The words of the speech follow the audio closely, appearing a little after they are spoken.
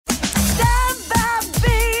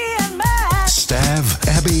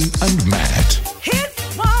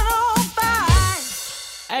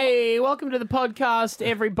welcome to the podcast,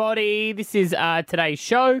 everybody. This is today's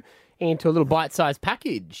show, into a little bite-sized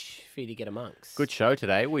package for you to get amongst. Good show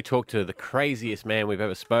today. We talked to the craziest man we've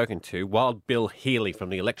ever spoken to, Wild Bill Healy from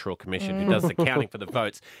the Electoral Commission, who does the counting for the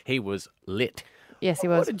votes. He was lit. Yes, he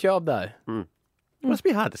was. What a job, though. Must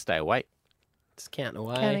be hard to stay awake. Just counting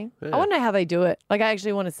away. Counting. Yeah. I want to know how they do it. Like, I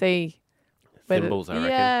actually want to see. Thimbles, I reckon.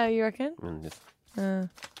 Yeah, you reckon? And just- That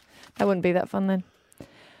wouldn't be that fun then.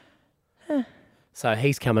 So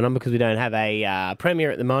he's coming on because we don't have a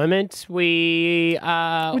premiere at the moment. We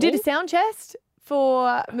did a sound test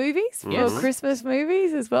for movies, Yes. for Christmas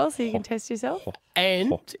movies as well, so you can test yourself.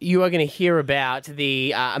 And you are going to hear about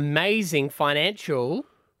the amazing financial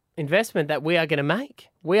investment that we are going to make.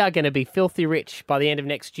 We are going to be filthy rich by the end of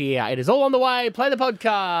next year. It is all on the way. Play the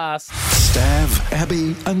podcast. Stav,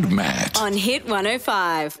 Abby and Matt. On Hit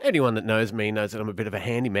 105. Anyone that knows me knows that I'm a bit of a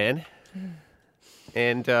handyman.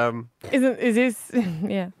 And Is this,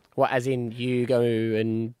 yeah. What, as in you go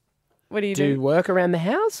and What do you do do? work around the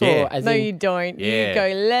house? Or Yeah. as No, in, you don't. Yeah. You go,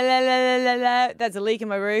 la, la, la, la, la, la. That's a leak in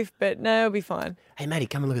my roof, but no, it'll be fine. hey, matey,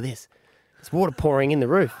 come and look at this. There's water pouring in the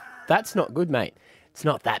roof. That's not good, mate. It's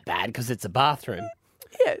not that bad because it's a bathroom.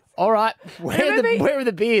 Yes. All right, where are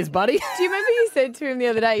the beers, buddy? Do you remember you said to him the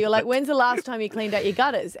other day, you're like, when's the last time you cleaned out your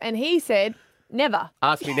gutters? And he said, never.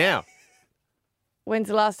 ask me now. When's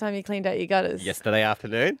the last time you cleaned out your gutters? Yesterday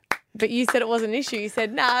afternoon. But you said it was an issue. You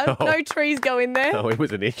said, no trees go in there. Oh, it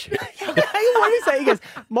was an issue. What did he say? He goes,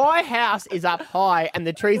 my house is up high and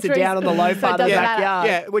the trees are down on the low So part it of the doesn't matter. backyard.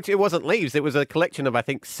 Yeah, which it wasn't leaves. It was a collection of, I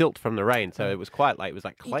think, silt from the rain. So it was quite like, it was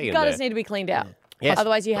like clay in Gutters there. need to be cleaned out. Yes.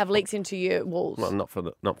 Otherwise you have leaks into your walls. Well, not for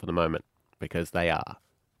the moment, because they are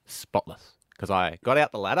spotless. Because I got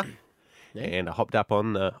out the ladder and I hopped up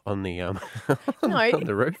on the on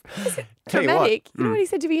the roof. Tell you what, Dramatic. You know what he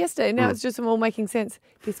said to me yesterday? Now it's just all making sense.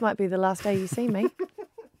 This might be the last day you see me.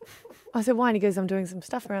 I said, why? And he goes, I'm doing some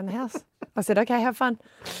stuff around the house. I said, okay, have fun.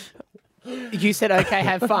 You said, okay,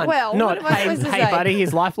 have fun. Well, not, what am I hey, supposed to hey say? buddy,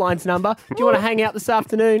 here's Lifeline's number. Do you want to hang out this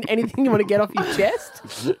afternoon? Anything you want to get off your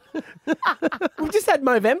chest? We've just had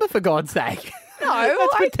Movember, for God's sake. No,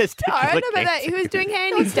 for testicular no, but he was doing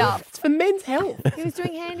handy stuff. It's for men's health. He was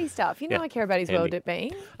doing handy stuff. You know Yeah, I care about his handy.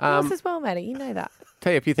 well-being. Yours as well, Matty. You know that.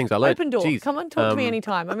 tell you a few things I learned. Open door. Jeez. Come on, talk to me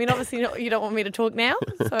anytime. I mean, obviously you don't want me to talk now.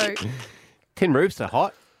 So Tin roofs are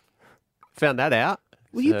hot. Found that out.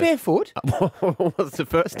 Were you barefoot? was the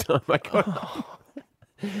first time I got. Oh,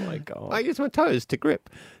 my God. I used my toes to grip.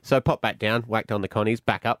 So popped back down, whacked on the connies,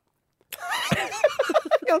 back up.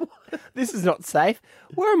 This is not safe.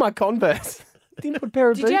 Where are my Converse? Didn't put a pair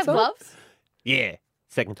of did boots you have on? gloves? Yeah.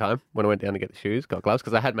 Second time when I went down to get the shoes, got gloves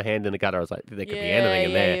because I had my hand in the gutter. I was like, there could be anything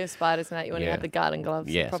in there. You have spiders and that. You want to Yeah. have the garden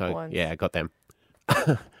gloves, Yeah, proper so ones. I got them.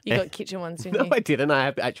 You got kitchen ones, didn't No, you? I didn't. I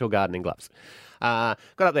have actual gardening gloves. Got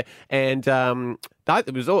up there, and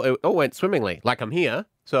it all went swimmingly. Like I'm here,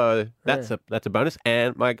 so that's a bonus.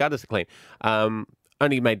 And my gutters are clean.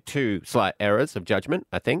 Only made two slight errors of judgment,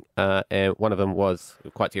 I think, and one of them was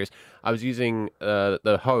quite serious. I was using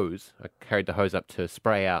the hose. I carried the hose up to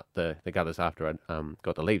spray out the gutters after I'd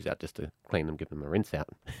got the leaves out, just to clean them, give them a rinse out.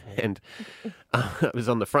 And it was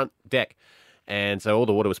on the front deck. And so all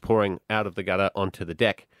the water was pouring out of the gutter onto the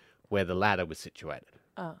deck where the ladder was situated,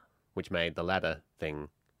 which made the ladder thing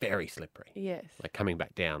very slippery. Yes. Like coming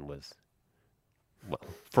back down was, well,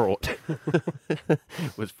 fraught.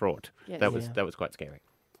 was fraught. Yes. That was quite scary.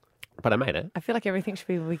 But I made it. I feel like everything should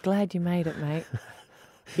be, we're glad you made it, mate.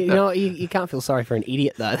 You know, you can't feel sorry for an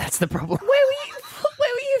idiot, though. That's the problem. Where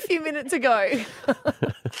were you a few minutes ago?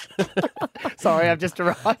 Sorry, I've just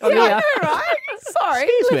arrived. Yeah, I know, right? Sorry.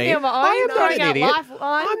 Excuse Leave me. on my I own, am not throwing an out idiot.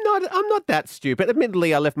 Lifeline. I'm not that stupid.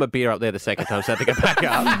 Admittedly, I left my beer up there the second time, so I had to go back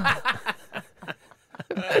up.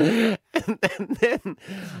 and then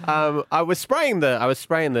I was spraying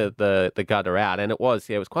the gutter out, and it was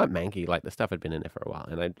quite manky. Like the stuff had been in there for a while,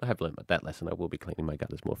 and I have learned that lesson. I will be cleaning my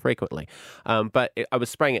gutters more frequently. But I was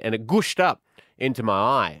spraying it, and it gushed up into my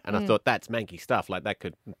eye, and I thought that's manky stuff. Like that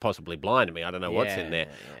could possibly blind me. I don't know what's in there.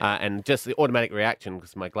 And just the automatic reaction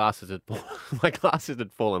because my glasses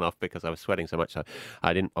had fallen off because I was sweating so much. So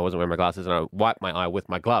I wasn't wearing my glasses, and I wiped my eye with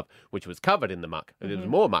my glove, which was covered in the muck. There was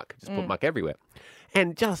more muck. Just put muck everywhere.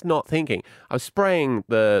 And just not thinking, I was spraying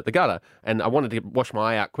the gutter, and I wanted to wash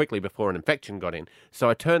my eye out quickly before an infection got in. So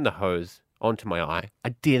I turned the hose onto my eye.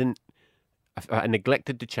 I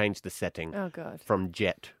neglected to change the setting Oh, God. from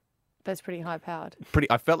jet That's pretty high powered.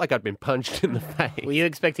 I felt like I'd been punched in the face. Were you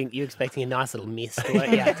expecting a nice little mist?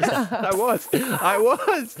 Weren't you? I was.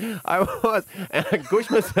 And I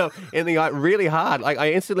gushed myself in the eye really hard. Like,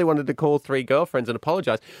 I instantly wanted to call 3 girlfriends and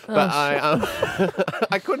apologise. But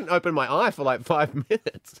I couldn't open my eye for like 5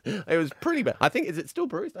 minutes. It was pretty bad. Is it still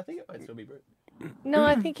bruised? I think it might still be bruised. No,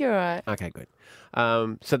 I think you're right. Okay, good.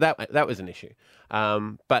 So that was an issue.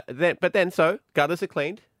 But then, gutters are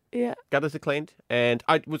cleaned. Yeah. Gutters are cleaned. And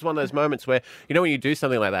it was one of those moments where, when you do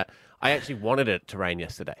something like that, I actually wanted it to rain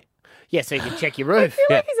yesterday. Yeah, so you can check your I roof. feel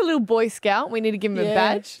like he's a little Boy Scout. We need to give him a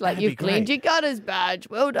badge. Like, that'd you've be cleaned great. your gutters badge.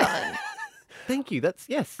 Well done. Thank you.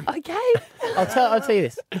 Yes. Okay. I'll tell you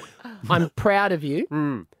this. I'm proud of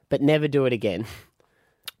you, but never do it again.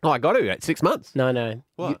 Oh, I got to at 6 months. No.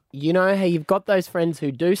 What? You know how you've got those friends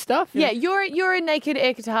who do stuff? Yeah, you're a naked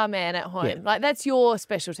air guitar man at home. Yeah. Like, that's your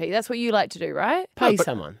specialty. That's what you like to do, right? Pay but-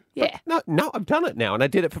 someone. Yeah. No, I've done it now, and I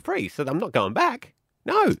did it for free, so I'm not going back.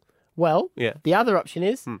 No. Well, Yeah. the other option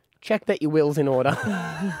is check that your will's in order.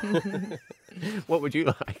 What would you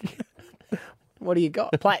like? What do you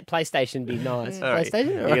got? PlayStation be nice. All right. PlayStation?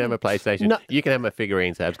 You All can right. have a PlayStation. No. You can have my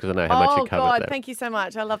figurines, Abs, because I know how much Oh, you cover God. them. Thank you so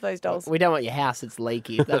much. I love those dolls. We don't want your house. It's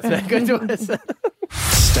leaky. That's no good to us.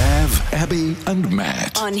 Stav, Abby, and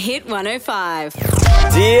Matt. On Hit 105.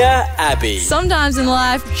 Dear Abby. Sometimes in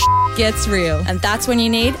life, gets real, and that's when you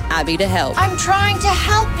need Abby to help. I'm trying to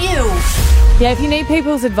help you. Yeah, if you need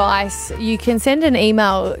people's advice, you can send an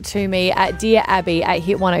email to me at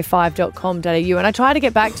dearabby@hit105.com.au, and I try to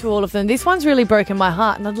get back to all of them. This one's really broken my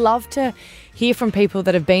heart, and I'd love to hear from people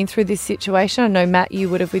that have been through this situation. I know, Matt, you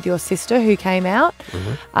would have with your sister who came out,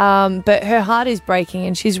 but her heart is breaking,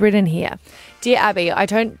 and she's written here. Dear Abby, I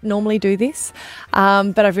don't normally do this,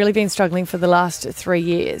 but I've really been struggling for the last 3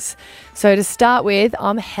 years. So to start with,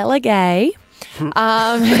 I'm hella gay.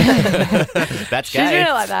 That's She's gay.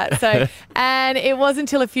 really like that. So, and it wasn't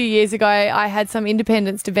until a few years ago I had some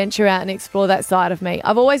independence to venture out and explore that side of me.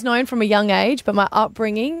 I've always known from a young age, but my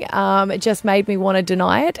upbringing it just made me want to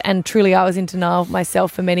deny it. And truly, I was in denial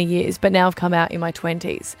myself for many years. But now I've come out in my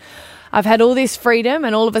 20s. I've had all this freedom,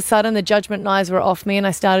 and all of a sudden the judgment knives were off me, and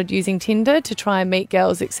I started using Tinder to try and meet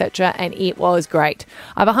girls, etc. And it was great.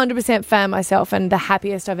 I've 100% found myself, and the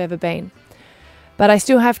happiest I've ever been. But I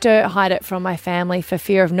still have to hide it from my family for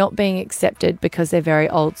fear of not being accepted because they're very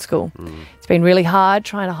old school. It's been really hard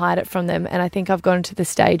trying to hide it from them, and I think I've gotten to the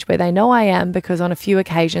stage where they know I am, because on a few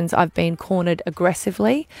occasions I've been cornered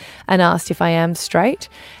aggressively and asked if I am straight,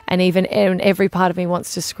 and even every part of me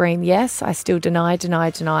wants to scream yes, I still deny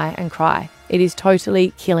and cry. It is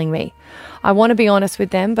totally killing me. I want to be honest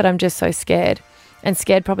with them, but I'm just so scared, and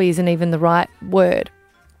scared probably isn't even the right word.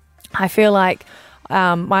 I feel like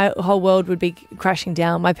my whole world would be crashing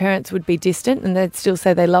down. My parents would be distant, and they'd still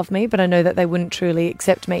say they love me, but I know that they wouldn't truly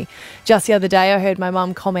accept me. Just the other day, I heard my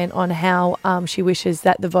mum comment on how she wishes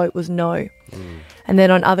that the vote was no. And then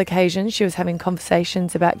on other occasions, she was having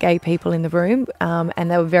conversations about gay people in the room, and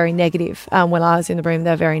they were very negative. When I was in the room,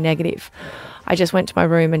 they were very negative. I just went to my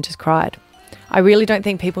room and just cried. I really don't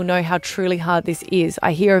think people know how truly hard this is.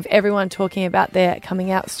 I hear of everyone talking about their coming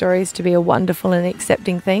out stories to be a wonderful and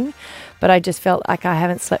accepting thing, but I just felt like I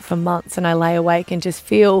haven't slept for months, and I lay awake and just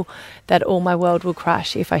feel that all my world will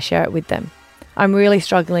crash if I share it with them. I'm really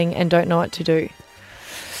struggling and don't know what to do.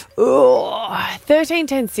 13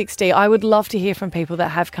 10 60. I would love to hear from people that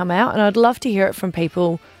have come out, and I'd love to hear it from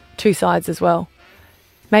people two sides as well.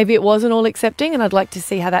 Maybe it wasn't all accepting, and I'd like to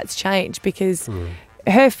see how that's changed, because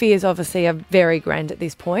her fears obviously are very grand at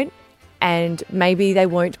this point, and maybe they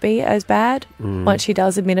won't be as bad once she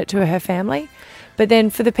does admit it to her family. But then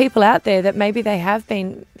for the people out there that maybe they have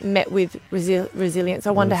been met with resilience,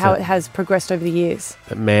 I wonder how it has progressed over the years.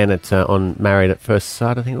 That man on Married at First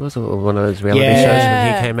Sight, I think it was, or one of those reality Yeah. shows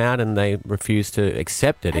when he came out, and they refused to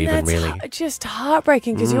accept it, And even that's really. just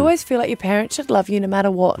heartbreaking, because you always feel like your parents should love you no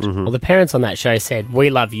matter what. Well, the parents on that show said,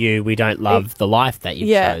 "We love you. We don't love the life that you've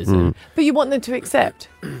Yeah. chosen." But you want them to accept.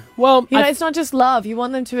 Well, You know, it's not just love. You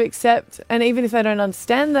want them to accept. And even if they don't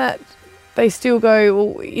understand that, they still go,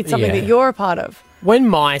 well, it's something Yeah. that you're a part of. when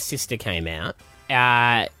my sister came out,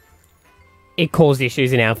 it caused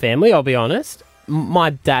issues in our family, I'll be honest.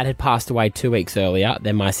 My dad had passed away 2 weeks earlier,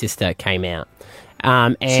 then my sister came out.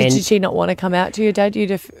 And Did she not want to come out to your dad?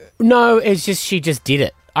 no, it's just she just did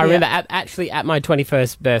it. I Yeah. remember actually at my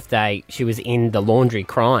 21st birthday, she was in the laundry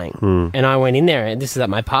crying. And I went in there, and this is at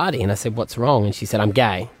my party, and I said, "What's wrong?" And she said, "I'm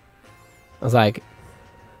gay." I was like,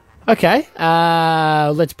 okay,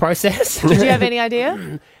 let's process. Did you have any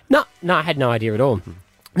idea? No, I had no idea at all.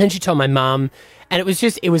 And then she told my mum, and it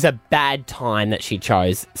was a bad time that she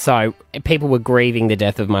chose. So people were grieving the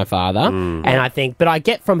death of my father. And but I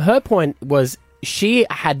get from her point was she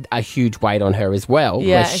had a huge weight on her as well.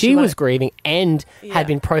 Yeah, where she was grieving and had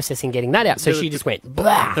been processing getting that out. So she just went,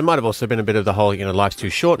 blah. There might have also been a bit of the whole, life's too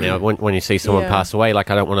short now. When you see someone pass away, like,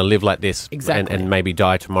 I don't want to live like this and maybe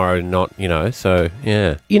die tomorrow, not, so,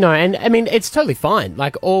 yeah. And I mean, it's totally fine.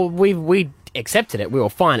 Like, we accepted it. We were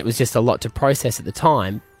fine. It was just a lot to process at the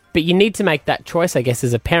time. But you need to make that choice, I guess,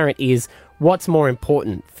 as a parent is what's more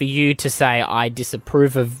important for you to say, I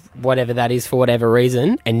disapprove of whatever that is for whatever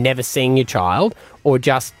reason and never seeing your child, or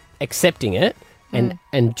just accepting it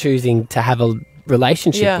and choosing to have a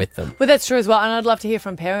relationship with them. Well, that's true as well. And I'd love to hear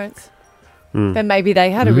from parents. Then maybe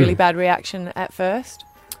they had a really bad reaction at first.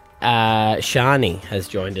 Shani has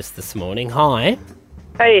joined us this morning. Hi.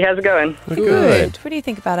 Hey, how's it going? Good. What do you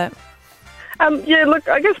think about it? Yeah, look,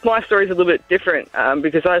 I guess my story's a little bit different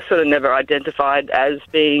because I sort of never identified as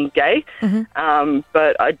being gay,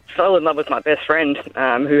 but I fell in love with my best friend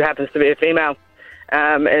who happens to be a female,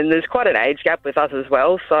 and there's quite an age gap with us as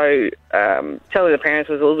well, so telling the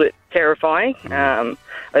parents was a little bit terrifying. I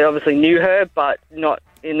obviously knew her, but not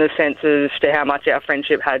in the sense as to how much our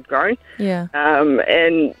friendship had grown. Yeah.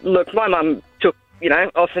 And look, my mum took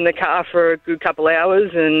off in the car for a good couple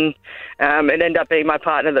hours, and it ended up being my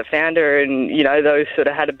partner that found her, and, those sort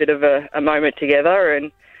of had a bit of a moment together,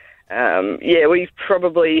 and, we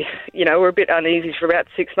probably, were a bit uneasy for about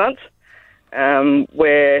 6 months,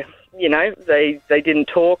 where, they didn't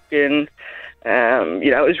talk, and,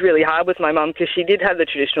 it was really hard with my mum because she did have the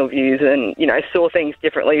traditional views and, saw things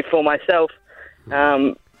differently for myself.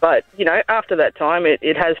 But, after that time,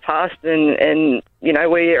 it has passed, and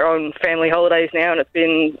we're on family holidays now, and it's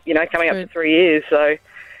been, coming up to 3 years. So,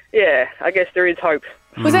 yeah, I guess there is hope.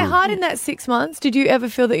 Was it hard in that 6 months? Did you ever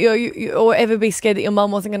feel that you or ever be scared that your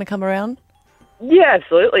mum wasn't going to come around? Yeah,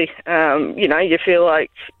 absolutely. You feel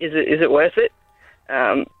like, is it worth it?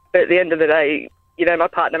 But at the end of the day, my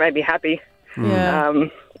partner made me happy. Yeah.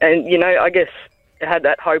 And, I guess I had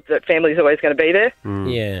that hope that family's always going to be there.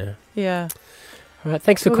 Yeah. Yeah. All right,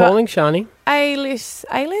 thanks for calling, Shani.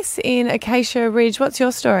 Alice in Acacia Ridge, what's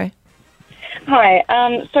your story? Hi.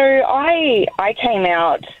 So I came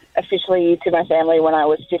out officially to my family when I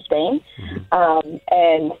was 15,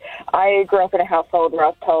 and I grew up in a household where I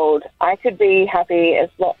was told I could be happy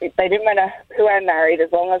they didn't matter who I married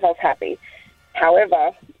as long as I was happy.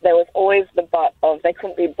 However, there was always the but of they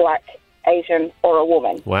couldn't be black, Asian, or a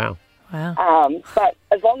woman. Wow. But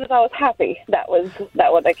as long as I was happy, that was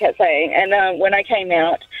what they kept saying. And when I came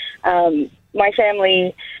out, my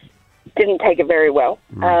family didn't take it very well.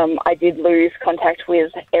 I did lose contact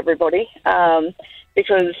with everybody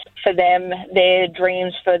because for them, their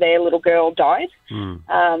dreams for their little girl died.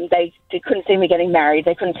 They couldn't see me getting married.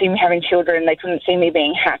 They couldn't see me having children. They couldn't see me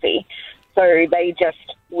being happy. So they just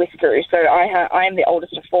withdrew. So I am the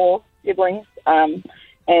oldest of 4 siblings,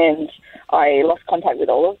 and I lost contact with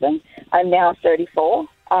all of them. I'm now 34.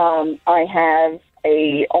 I have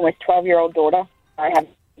a almost 12-year-old daughter.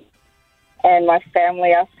 And my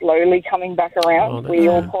family are slowly coming back around. We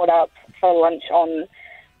all caught up for lunch on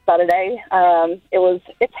Saturday.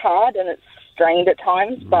 It's hard and it's strained at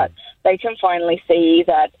times, but they can finally see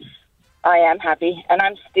that I am happy, and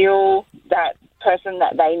I'm still that person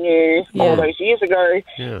that they knew all those years ago.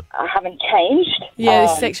 I haven't changed. Yeah,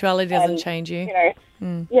 sexuality doesn't change you.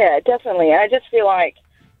 Yeah, definitely. I just feel like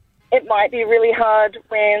it might be really hard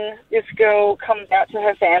when this girl comes out to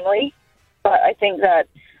her family, but I think that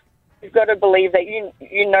you've got to believe that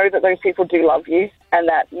you know that those people do love you, and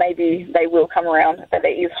that maybe they will come around, that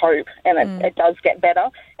there is hope, and it does get better.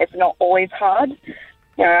 It's not always hard.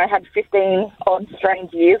 I had 15 odd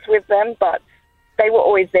strange years with them, but they were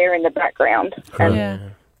always there in the background.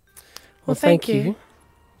 Well, thank you.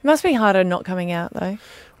 It must be harder not coming out, though.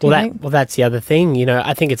 Well, that's the other thing.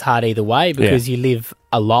 I think it's hard either way because you live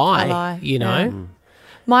a lie.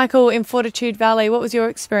 Michael in Fortitude Valley, what was your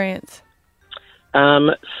experience?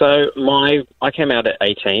 So I came out at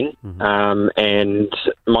 18, and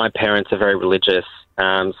my parents are very religious.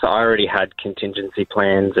 So I already had contingency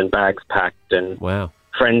plans and bags packed and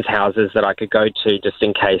friends' houses that I could go to just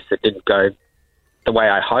in case it didn't go the way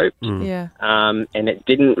I hoped. And it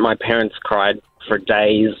didn't. My parents cried for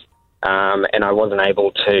days, and I wasn't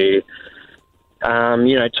able to,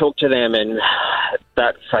 talk to them. And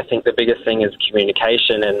that's, I think, the biggest thing is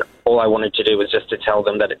communication. And all I wanted to do was just to tell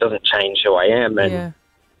them that it doesn't change who I am. And,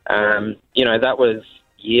 that was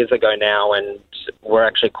years ago now, and we're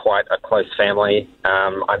actually quite a close family.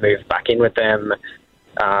 I moved back in with them.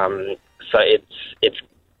 So it's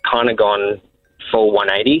kind of gone full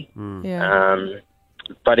 180.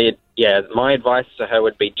 But my advice to her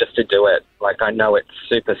would be just to do it. Like, I know it's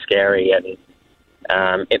super scary and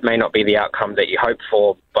it may not be the outcome that you hope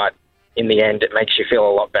for, but in the end, it makes you feel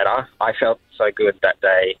a lot better. I felt so good that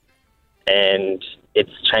day, and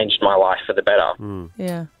it's changed my life for the better.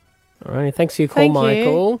 Yeah. All right, thanks for your call,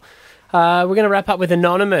 Michael. We're going to wrap up with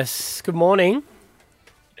Anonymous. Good morning.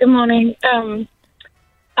 Good morning.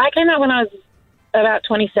 I came out when I was about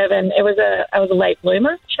 27. I was a late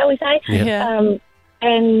bloomer, shall we say? Yeah.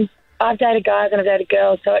 And I've dated guys and I've dated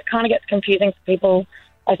girls, so it kind of gets confusing for people,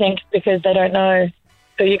 I think, because they don't know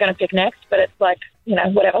who you're going to pick next. But it's like,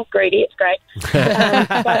 whatever, greedy, it's great.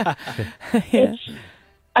 But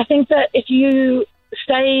I think that if you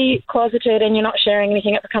stay closeted and you're not sharing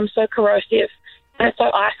anything, it becomes so corrosive and it's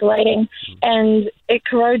so isolating, and it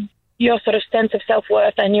corrodes your sort of sense of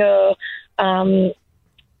self-worth and your, I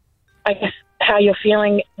guess, how you're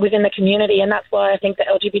feeling within the community. And that's why I think the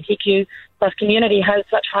LGBTQ plus community has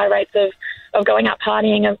such high rates of going out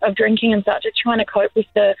partying, of drinking and such. It's trying to cope with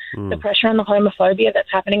the pressure and the homophobia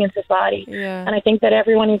that's happening in society. Yeah. And I think that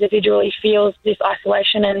everyone individually feels this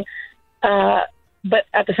isolation, and but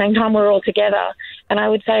at the same time we're all together. And I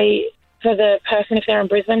would say for the person, if they're in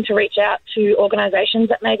Brisbane, to reach out to organisations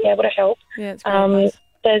that may be able to help. Yeah, it's great.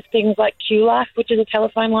 There's things like Q Life, which is a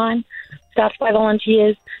telephone line staffed by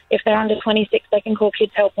volunteers. If they're under 26, they can call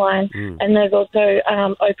Kids Helpline. And there's also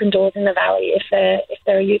Open Doors in the Valley if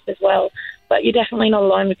they're a youth as well. But you're definitely not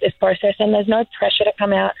alone with this process, and there's no pressure to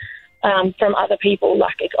come out from other people.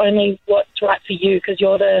 Like, it's only what's right for you, because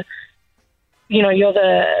you're the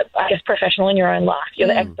I guess, professional in your own life. You're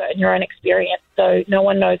the expert in your own experience. So no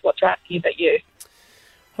one knows what's right for you but you.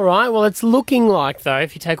 All right, well, it's looking like, though,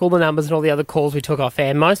 if you take all the numbers and all the other calls we took off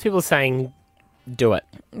air, most people are saying do it.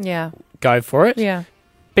 Yeah. Go for it. Yeah.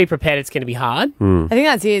 Be prepared, it's going to be hard. I think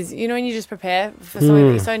that's it. When you just prepare for something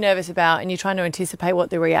that you're so nervous about and you're trying to anticipate what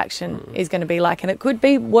the reaction is going to be like, and it could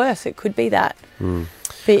be worse. It could be that.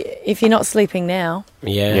 But if you're not sleeping now...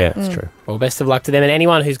 Yeah, that's true. Well, best of luck to them. And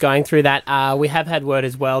anyone who's going through that, we have had word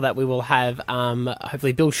as well that we will have,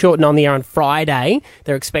 hopefully, Bill Shorten on the air on Friday.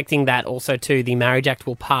 They're expecting that also too. The Marriage Act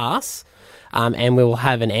will pass, and we will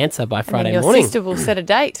have an answer by Friday your morning. Your sister will set a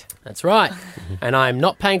date. That's right. And I'm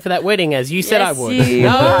not paying for that wedding, as you said I would. You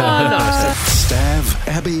No. Stav,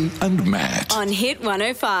 Abby and Matt. On Hit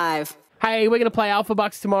 105. Hey, we're going to play Alpha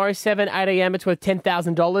Bucks tomorrow, 7, 8 a.m. It's worth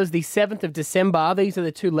 $10,000. The 7th of December. These are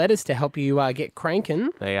the two letters to help you get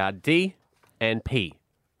cranking. They are D and P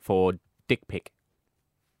for dick pic.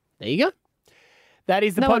 There you go. That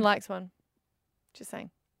is the No one likes one. Just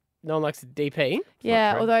saying. No one likes a DP.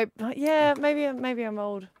 Yeah, although, maybe I'm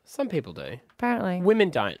old. Some people do. Apparently.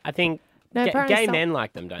 Women don't. I think No, apparently gay some- men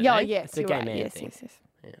like them, don't Yeah, they? yes, It's a you're gay right. man Yes, thing. yes.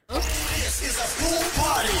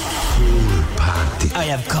 I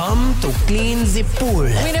have come to clean the pool.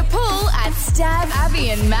 Win a pool at Stav,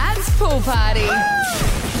 Abby and Matt's pool party.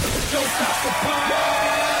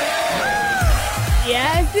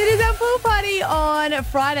 Yes, it is our pool party on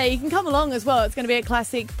Friday. You can come along as well. It's going to be at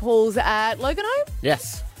Classic Pools at Loganholme.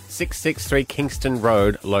 Yes. 663 Kingston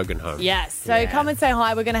Road, Loganholme. Yes, so come and say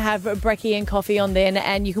hi. We're going to have brekkie and coffee on then,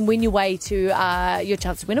 and you can win your way to your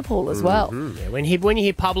chance to win a pool as well. Yeah, when you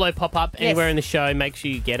hear Pablo pop up anywhere in the show, make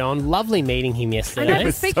sure you get on. Lovely meeting him I yesterday. know,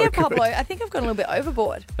 but speaking of Pablo, I think I've gone a little bit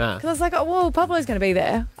overboard. Ah. Because I was like, oh, well, Pablo's going to be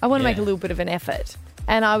there. I want to make a little bit of an effort.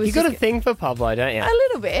 And I was You got a thing for Pablo, don't you? A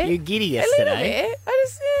little bit. You're giddy A little yesterday. bit.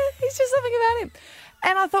 He's just something about him.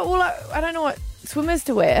 And I thought, well, I don't know what swimmers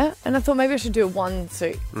to wear. And I thought maybe I should do a one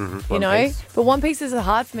suit, One piece. But one piece is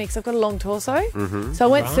hard for me because I've got a long torso. So I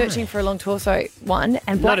went searching for a long torso one.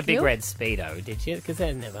 And Not a black big milk. red Speedo, did you? Because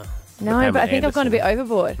they're never... No, Pamela but I think I've gone a bit Anderson.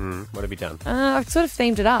 overboard. What have you done? I've sort of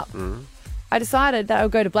themed it up. I decided that I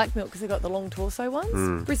would go to Black Milk because they've got the long torso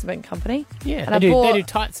ones. Brisbane company. Yeah, And they I bought, do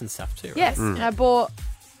tights and stuff too, right? Yes, and I bought...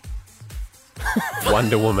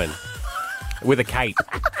 Wonder Woman. With a cape.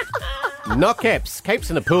 Not capes. Capes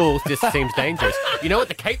in the pool just seems dangerous. You know what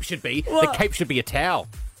the cape should be? The What? cape should be a towel.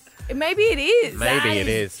 Maybe it is. Maybe it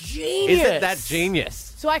is. Genius. Is it that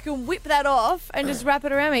genius? So I can whip that off and just wrap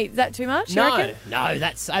it around me. Is that too much? You reckon? No,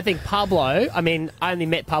 that's... I think Pablo... I mean, I only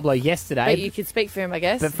met Pablo yesterday. But you could speak for him, I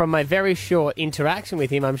guess. But from my very short interaction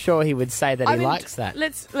with him, I'm sure he would say that I he mean, likes that.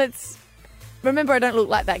 Let's remember. I don't look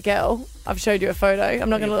like that girl. I've showed you a photo.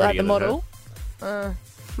 I'm not going to look like the model.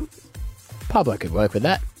 Pablo could work with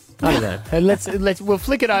that. I don't know. And we'll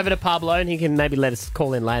flick it over to Pablo, and he can maybe let us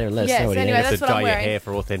call in later and let us Yes, know what anyway, he You have that's to what I'm dye your wearing. hair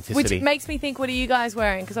for authenticity. Which makes me think, what are you guys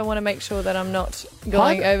wearing? Because I want to make sure that I'm not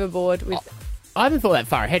going overboard with... I haven't thought that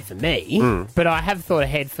far ahead for me, but I have thought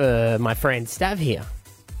ahead for my friend Stav here.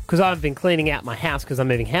 Because I've been cleaning out my house because I'm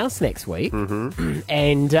moving house next week.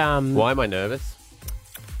 And Why am I nervous?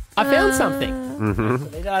 I found something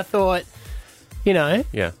Mm-hmm. that I thought, you know,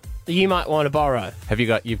 Yeah. you might want to borrow.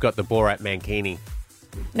 You've got the Borat Mankini.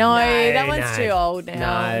 No, No, that one's no. too old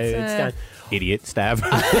now. No, it's done. Idiot Stav.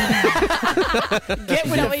 Get with that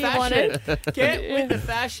the what you fashion. Get with the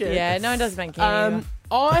fashion. Yeah, no one does bikini.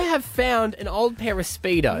 I have found an old pair of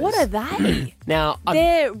Speedos. What are they? Now,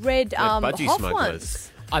 They're red budgie Hoff smugglers.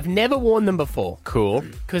 ones. I've never worn them before Cool.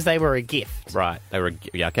 because they were a gift. Right. They were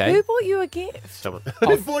yeah, okay. Who bought you a gift? Someone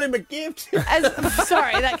Who bought him a gift?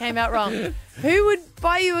 Sorry, that came out wrong. Who would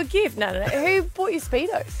buy you a gift? No. Who bought you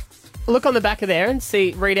Speedos? Look on the back of there and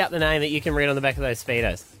read out the name that you can read on the back of those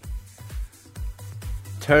Speedos.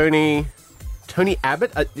 Tony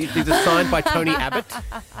Abbott? These are signed by Tony Abbott?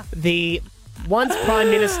 The once Prime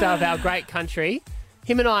Minister of our great country.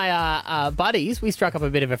 Him and I are buddies. We struck up a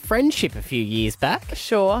bit of a friendship a few years back.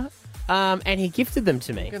 Sure. And he gifted them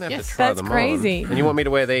to me. I'm going to have to try that's them crazy. on. And you want me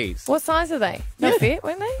to wear these? What size are they? They fit,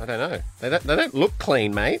 weren't they? I don't know. They don't look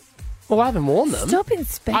clean, mate. Well, I haven't worn them. Stop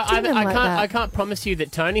inspecting them like that. I can't promise you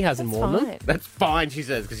that Tony hasn't worn them. Fine. That's fine, she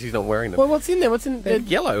says, because she's not wearing them. Well, what's in there? What's in They're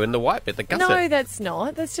yellow and the white bit, the gusset. No, that's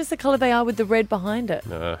not. That's just the colour they are with the red behind it.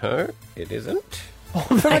 No, it isn't.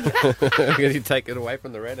 Because you take it away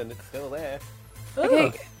from the red and it's still there.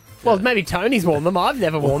 Okay. Well, maybe Tony's worn them. I've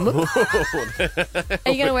never worn them.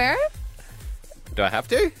 Are you going to wear it? Do I have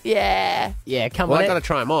to? Yeah. Yeah, come Well, on. I got to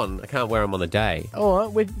try them on. I can't wear them on the day. All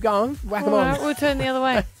right, we've gone. Whack them All on. right, we'll turn the other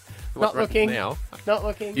way. Not looking. Now. Not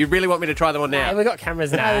looking. You really want me to try them on now? Hey, we've got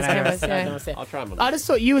cameras now. there's cameras, yeah. I'll try them on. I just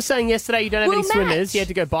thought you were saying yesterday you don't have We'll any swimmers. match. You had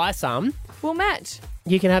to go buy some. We'll match.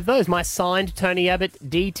 You can have those. My signed Tony Abbott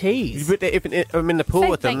DTs. But if I'm in the pool Say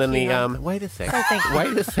with them, then thank the you, hon. wait a second. Say thank you.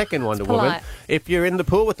 Wait a second, Wonder Woman. polite. If you're in the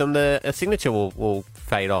pool with them, the signature will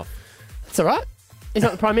fade off. It's all right. He's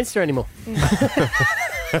not the Prime Minister anymore.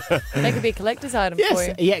 They could be a collector's item for Yes.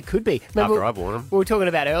 you. Yeah, it could be. Remember, After I've worn them. we were talking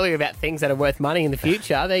about earlier about things that are worth money in the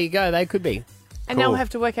future. There you go. They could be. And now Cool. we'll have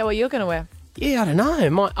to work out what you're going to wear. Yeah, I don't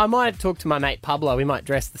know. I might talk to my mate Pablo. We might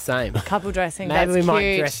dress the same. Couple dressing. Maybe that's we might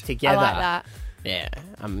cute. dress together. I like that. Yeah.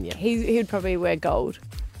 Yeah. He would probably wear gold.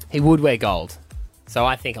 He would wear gold. So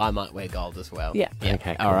I think I might wear gold as well. Yeah.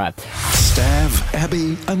 Okay, All right. Stav,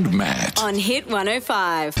 Abby, and Matt. On Hit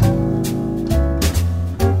 105.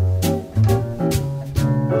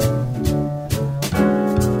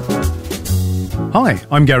 Hi,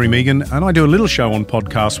 I'm Gary Megan, and I do a little show on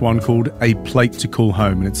Podcast One called A Plate to Call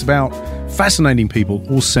Home, and it's about fascinating people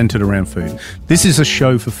all centred around food. This is a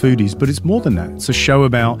show for foodies, but it's more than that. It's a show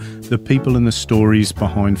about the people and the stories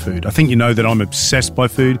behind food. I think you know that I'm obsessed by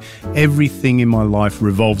food. Everything in my life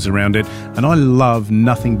revolves around it, and I love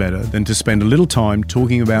nothing better than to spend a little time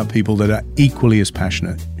talking about people that are equally as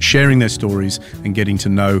passionate, sharing their stories and getting to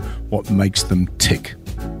know what makes them tick.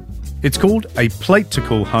 It's called A Plate to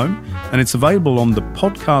Call Home, and it's available on the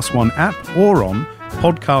Podcast One app or on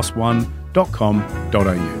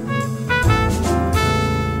podcastone.com.au.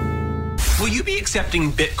 Will you be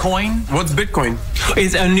accepting Bitcoin? What's Bitcoin?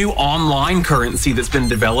 It's a new online currency that's been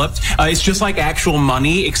developed. It's just like actual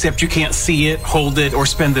money, except you can't see it, hold it, or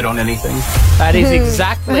spend it on anything. That is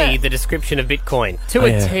exactly the description of Bitcoin to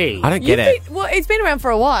a T. I don't get it. Well, it's been around for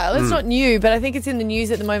a while. It's not new, but I think it's in the news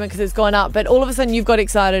at the moment because it's gone up. But all of a sudden you've got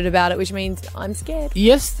excited about it, which means I'm scared.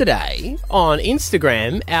 Yesterday on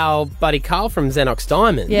Instagram, our buddy Carl from Xenox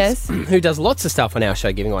Diamonds, Yes. who does lots of stuff on our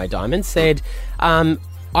show giving away diamonds, said,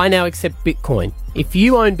 I now accept Bitcoin. If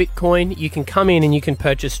you own Bitcoin, you can come in and you can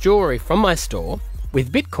purchase jewellery from my store with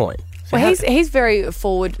Bitcoin. Well, he's very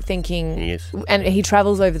forward thinking, Yes. and he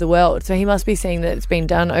travels over the world, so he must be seeing that it's been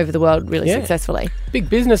done over the world really Yeah. successfully. Big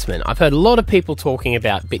businessman. I've heard a lot of people talking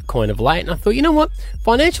about Bitcoin of late, and I thought, you know what?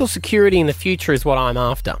 Financial security in the future is what I'm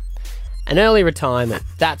after. An early retirement,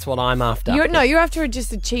 that's what I'm after. You're after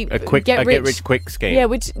just a cheap A quick get rich quick scheme. Yeah,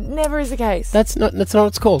 which never is the case. That's not what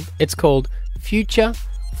it's called. It's called future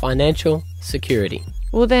financial security.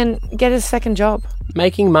 Well, then get a second job.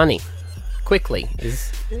 Making money quickly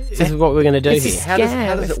is what we're going to do It's a here. How does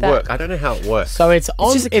Scam, it if that- work? I don't know how it works. So it's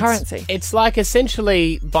just a currency. It's like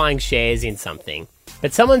essentially buying shares in something.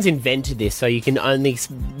 But someone's invented this so you can only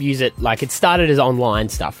use it, like it started as online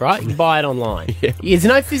stuff, right? You buy it online. There's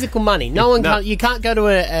no physical money. You can't go to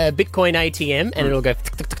a Bitcoin ATM and it'll go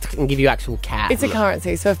tick, tick, tick, tick, and give you actual cash. It's a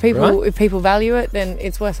currency, so if people value it, then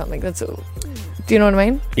it's worth something. That's all. Do you know what I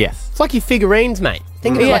mean? Yes. It's like your figurines, mate.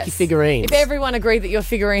 Think of it like your figurines. If everyone agreed that your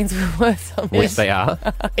figurines were worth something. Yes, they are.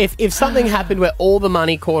 If something happened where all the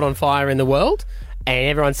money caught on fire in the world and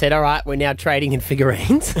everyone said, all right, we're now trading in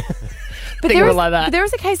figurines. But Think there of is, it like that. but there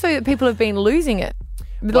is a case though that people have been losing it,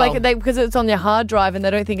 Well- because it's on their hard drive and they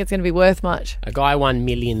don't think it's going to be worth much. A guy won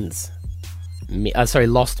millions.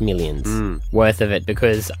 lost millions worth of it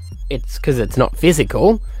because it's not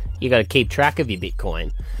physical. You got to keep track of your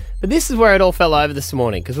Bitcoin. But this is where it all fell over this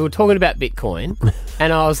morning because we were talking about Bitcoin,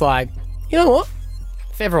 and I was like, you know what?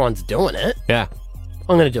 If everyone's doing it, Yeah.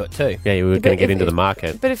 I'm going to do it too. Yeah, you were going to get into the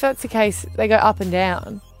market. But if that's the case, they go up and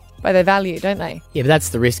down by their value, don't they? Yeah, but that's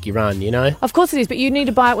the risk you run, you know? Of course it is, but you need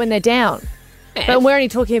to buy it when they're down. But we're only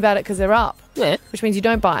talking about it because they're up. Yeah. Which means you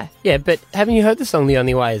don't buy. Yeah, but haven't you heard the song The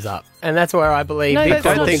Only Way Is Up? And that's where I believe No, Bitcoin that's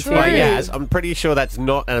not will true. continue. Yes, I'm pretty sure that's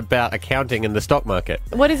not about accounting in the stock market.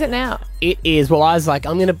 What is it now? It is. Well, I was like,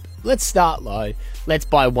 let's start low. Let's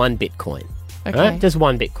buy one Bitcoin. Okay. All right? Just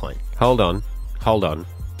one Bitcoin. Hold on.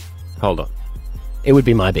 It would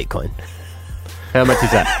be my Bitcoin. How much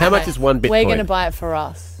is that? How much is one Bitcoin? We're going to buy it for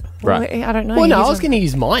us. Right. Well, I don't know. Well, no, I Use was them. going to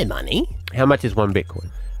use my money. How much is one Bitcoin?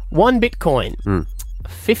 One Bitcoin.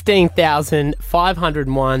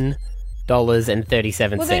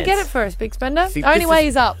 $15,501.37. Well, then get it for us, big spender. See, Only this way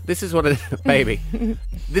is- is up. This is what it, baby.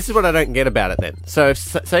 This is what I don't get about it then. So if,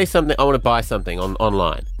 say something, I want to buy something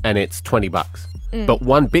online and it's $20, but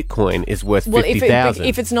one Bitcoin is worth Well, 50,000.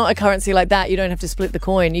 if it's not a currency like that, you don't have to split the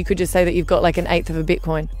coin. You could just say that you've got like an eighth of a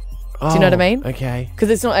Bitcoin. Do you know what I mean? Okay. Because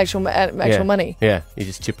it's not actual money. Yeah, you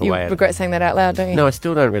just chip You away at it. regret saying that out loud, don't you? No, I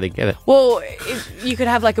still don't really get it. Well, you could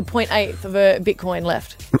have like a 0.8 of a Bitcoin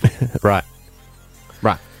left. Right.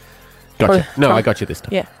 Gotcha. No, I got you this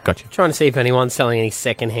time. Yeah. Gotcha. Trying to see if anyone's selling any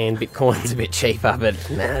second-hand Bitcoins a bit cheaper, but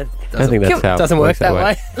nah, I don't think that's how it doesn't work works that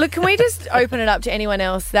way. Look, can we just open it up to anyone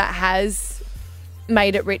else that has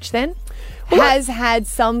made it rich then? Has had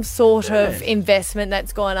some sort of investment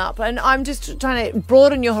that's gone up. And I'm just trying to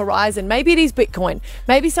broaden your horizon. Maybe it is Bitcoin.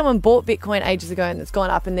 Maybe someone bought Bitcoin ages ago and it's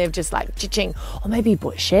gone up and they've just like cha-ching. Or maybe you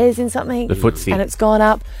bought shares in something. The FTSE. And it's gone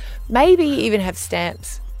up. Maybe you even have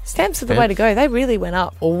stamps. Stamps are the way to go. They really went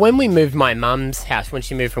up. Well, when we moved my mum's house, when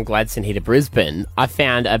she moved from Gladstone here to Brisbane, I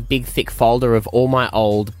found a big, thick folder of all my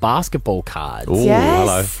old basketball cards. Ooh, Yes.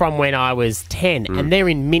 hello. From when I was 10, and they're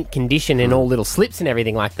in mint condition in all little slips and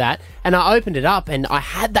everything like that. And I opened it up, and I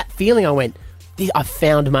had that feeling. I went, I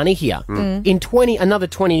found money here. In another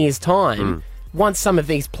 20 years' time, once some of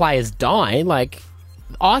these players die, like,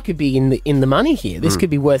 I could be in the money here. This could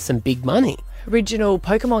be worth some big money. Original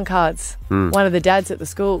Pokemon cards. One of the dads at the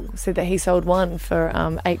school said that he sold one for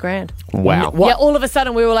 $8,000. Wow. Yeah, all of a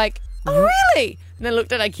sudden we were like, oh, really? And then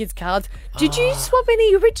looked at our kids' cards. Did you swap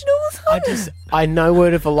any originals? I no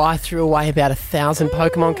word of a lie, threw away about 1,000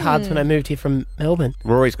 Pokemon cards when I moved here from Melbourne.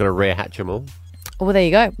 Rory's got a rare Hatchimal. Well, there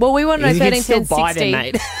you go. Well, we want to know You can 13, still 10, buy 60. them,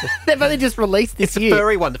 mate. They've only just released this It's a year.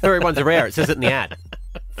 furry one. The furry ones are rare. It says it in the ad.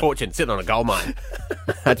 Fortune sitting on a gold mine.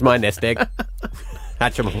 That's my nest egg.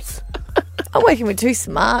 Hatchimals. I'm working with two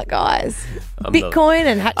smart guys. I'm Bitcoin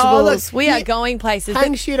and Hatchables. Oh, look, we are going places.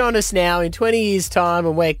 Hang shit on us now in 20 years' time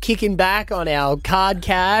and we're kicking back on our card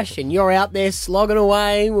cash and you're out there slogging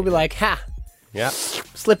away. We'll be like, ha, Yeah.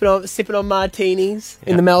 sipping on martinis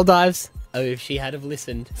in the Maldives. Oh, if she had have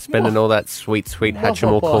listened. Spending all that sweet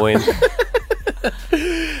Hatchimal coin.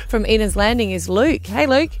 From Ina's Landing is Luke. Hey,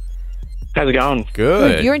 Luke. How's it going?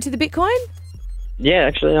 Good. You're into the Bitcoin? Yeah,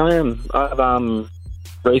 actually, I am. I've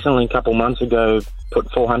recently, a couple months ago, put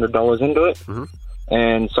 $400 into it,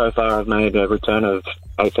 and so far I've made a return of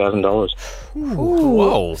 $8,000.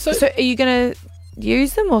 Whoa. So are you going to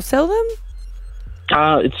use them or sell them?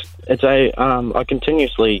 It's a I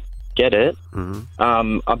continuously get it.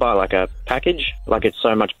 I buy like a package, like it's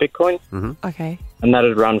so much Bitcoin, Okay. and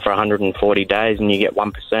that'd run for 140 days, and you get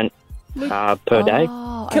 1% per day.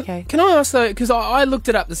 Oh, Can, okay. can I ask though, because I looked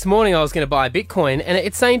it up this morning, I was going to buy a Bitcoin and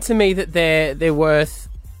it's saying to me that they're worth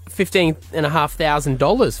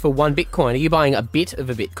 $15,500 for one Bitcoin. Are you buying a bit of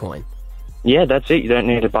a Bitcoin? Yeah, that's it. You don't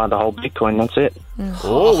need to buy the whole Bitcoin. That's it.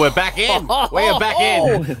 Oh, we're back in. We are back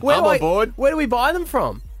in. I'm on board. Where do we buy them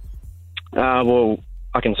from? Well,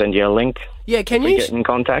 I can send you a link. Yeah, can We you? get in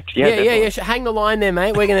contact. Yeah, definitely. yeah. Hang the line there,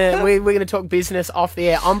 mate. We're gonna we're gonna talk business off the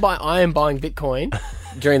air. I am buying Bitcoin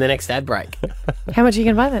during the next ad break. How much are you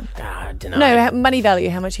going to buy then? I don't know. No, money value.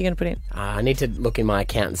 How much are you going to put in? I need to look in my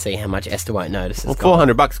account and see how much Esther won't notice. Well,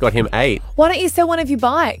 $400 got him 8. Why don't you sell one of your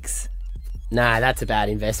bikes? Nah, that's a bad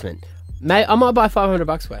investment. Mate, I might buy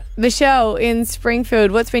 $500 worth. Michelle in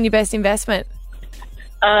Springfield, what's been your best investment?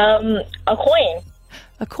 A coin,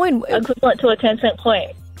 A coin? equivalent to a 10-cent coin.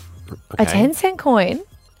 A 10-cent coin?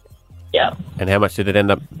 Yeah. And how much did it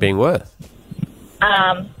end up being worth?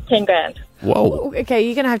 10 grand. Whoa. Okay,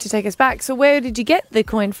 you're going to have to take us back. So where did you get the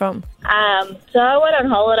coin from? So I went on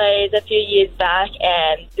holidays a few years back,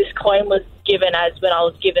 and this coin was given as when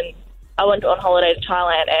I went on holiday to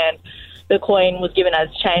Thailand, and the coin was given as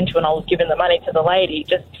change when I was giving the money to the lady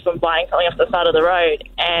just from buying something off the side of the road.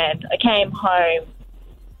 And I came home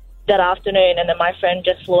that afternoon, and then my friend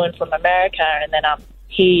just flew in from America, and then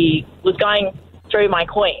he was going through my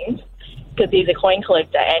coins because he's a coin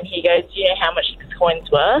collector, and he goes, "Do you know how much this coin's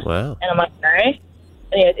worth?" Wow. And I'm like, "No." And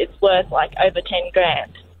he goes, "It's worth like over 10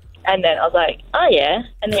 grand. And then I was like, "Oh yeah."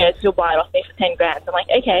 And he goes, "You'll buy it off me for 10 grand. So I'm like,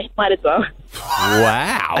 "Okay, might as well."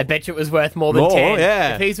 Wow. I bet you it was worth more than 10.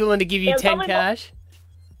 Yeah. If he's willing to give you It was 10 probably cash.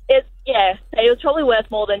 Yeah, it was probably worth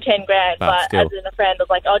more than 10 grand, but still. as in a friend, I was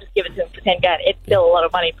like, "I'll just give it to him for 10 grand." It's still a lot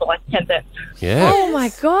of money for like 10 cents. Yeah. Oh my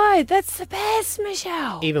God, that's the best,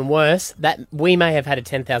 Michelle. Even worse, that we may have had a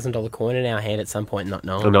 $10,000 coin in our hand at some point and not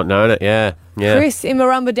knowing. I'm not knowing it, yeah. Chris, in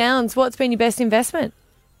Marumba Downs, what's been your best investment?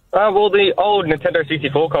 Well, the old Nintendo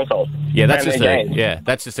 64 console. Yeah, that's And just the games.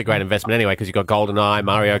 that's just a great investment anyway because you've got GoldenEye,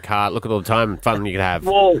 Mario Kart. Look at all the time and fun you could have.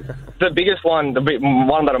 Well, the biggest one, the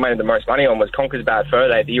one that I made the most money on was Conker's Bad Fur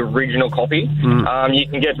Day, the original copy. You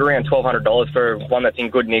can get around $1,200 for one that's in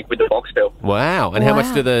good nick with the box bill. Wow. And how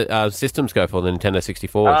much do the systems go for, the Nintendo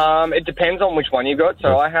 64? It depends on which one you got.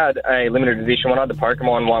 So I had a limited edition one. I had the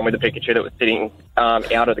Pokemon one with the Pikachu that was sitting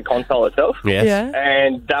out of the console itself. Yes. Yeah.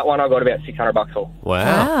 And that one I got about $600 for.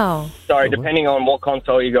 Wow. So depending on what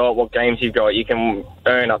console you got, what games you've got, you can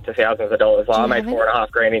earn up to thousands of dollars. Like I made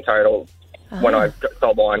 $4,500 in total when I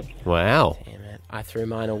sold mine. Wow. I threw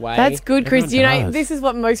mine away. That's good, Chris. You know, this is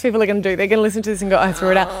what most people are going to do. They're going to listen to this and go, "I threw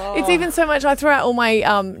it out." It's even so much I threw out all my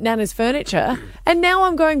Nana's furniture, and now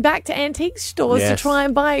I'm going back to antique stores to try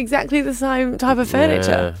and buy exactly the same type of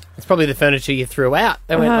furniture. It's probably the furniture you threw out.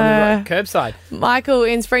 They went on the curbside. Michael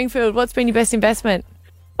in Springfield, what's been your best investment?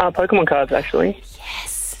 Pokemon cards, actually.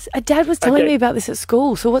 Dad was telling me about this at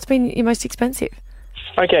school. So what's been your most expensive?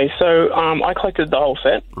 Okay, so I collected the whole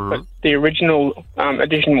set, but the original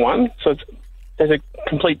edition one, so there's a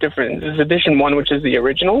complete difference. There's edition one, which is the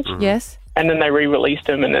originals. Yes. And then they re-released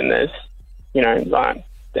them, and then there's, the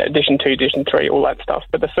edition 2, edition 3, all that stuff.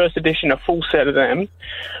 But the first edition, a full set of them,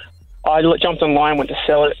 I jumped online, went to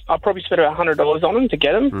sell it. I probably spent about $100 on them to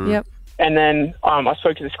get them. Yep. And then I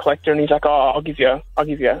spoke to this collector, and he's like, "Oh, I'll give you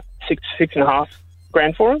 $6.5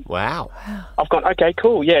 grand for them." Wow. I've gone, "Okay,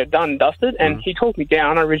 cool, yeah, done, dusted." And he talked me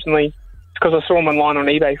down originally because I saw him online on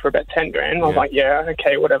eBay for about 10 grand. I was like, "Yeah,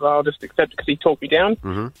 okay, whatever, I'll just accept it," because he talked me down.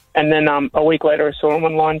 And then a week later, I saw him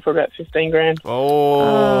online for about 15 grand.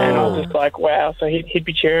 Oh. And I was just like, wow, so he'd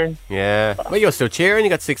be cheering. Yeah. Well, you're still cheering. You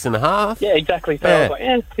got 6.5. Yeah, exactly. So I was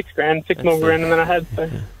like, 6 grand, six more grand than I had. So.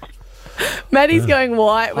 Maddie's going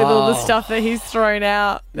white with all the stuff that he's thrown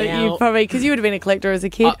out. That you probably, because you would have been a collector as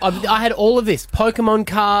a kid. I had all of this. Pokemon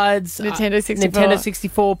cards. Nintendo 64. Nintendo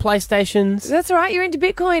 64, PlayStations. That's all right. You're into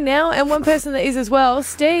Bitcoin now. And one person that is as well,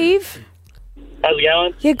 Steve. How's it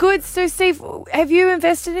going? Yeah, good. So, Steve, have you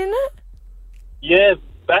invested in it? Yeah,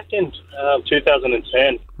 back in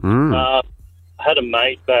 2010, I had a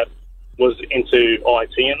mate that was into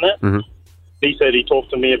IT and that. He said he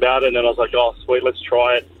talked to me about it, and I was like, "Oh, sweet, let's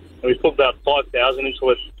try it." And we put about 5,000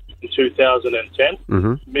 into it in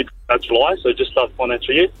 2010, mid-July, so just after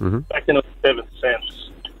financial year. Back then it was 7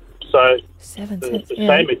 cents. So 7 the cents,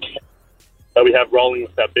 same account that we have rolling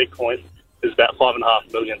with that Bitcoin is about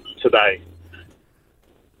 5.5 million today.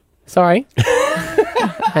 Sorry.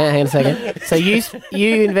 Hang on a second. So you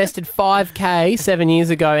invested $5,000 7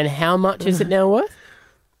 years ago, and how much is it now worth?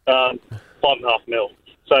 5.5 mil.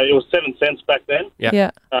 So it was 7 cents back then.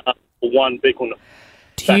 Yeah. For one Bitcoin.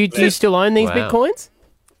 Do you still own these Bitcoins?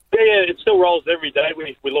 Yeah, it still rolls every day.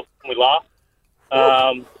 We look and we laugh.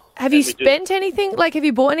 Have you spent anything? Like, have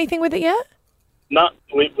you bought anything with it yet? No,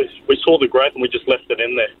 we saw the growth and we just left it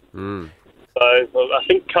in there. So I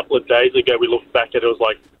think a couple of days ago we looked back at it was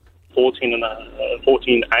like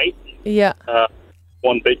 14.8. Yeah.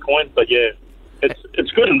 One Bitcoin, but yeah,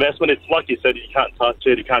 it's good investment. It's like you said, you can't touch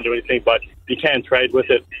it, you can't do anything, but you can trade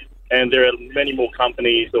with it. And there are many more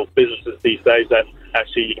companies or businesses these days that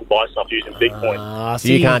actually you can buy stuff using Bitcoin. So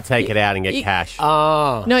you can't take it out and get cash.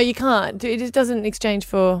 Oh. No, you can't. It just doesn't exchange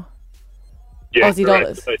for Yeah, Aussie correct.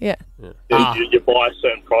 dollars. So Yeah. You buy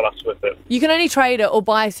certain products with it. You can only trade it or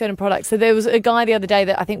buy certain products. So there was a guy the other day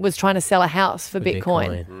that I think was trying to sell a house for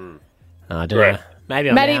Bitcoin. I don't know. Maybe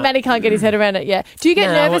I'm out. Maddie can't get his head around it yet. Do you get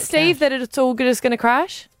No, nervous, what Steve, that it's all just going to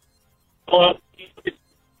crash?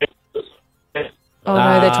 Oh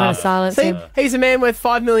no, they're trying to silence See, him. he's a man worth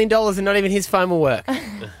 $5 million and not even his phone will work.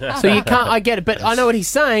 So you can't, I get it, but I know what he's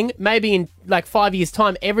saying. Maybe in like 5 years'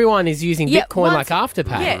 time, everyone is using Bitcoin like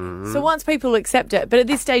Afterpay. Yeah, so once people accept it, but at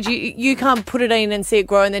this stage, you can't put it in and see it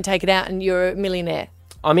grow and then take it out and you're a millionaire.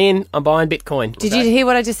 I'm in. I'm buying Bitcoin. Did you hear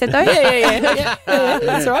what I just said, though? Yeah.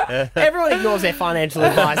 That's all right. Everyone ignores their financial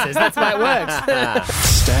advices. That's the way it works.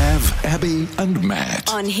 Stav, Abby and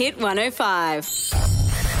Matt. On Hit 105.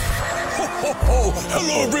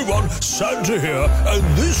 Hello, everyone. Santa here,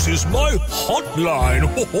 and this is my hotline.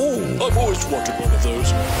 I've always wanted one of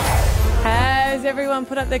those. Has everyone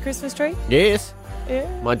put up their Christmas tree? Yes. Yeah.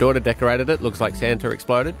 My daughter decorated it. Looks like Santa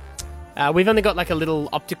exploded. We've only got like a little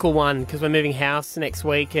optical one because we're moving house next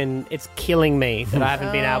week, and it's killing me that I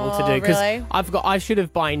haven't been able to do. Because really? I should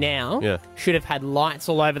have by now should have had lights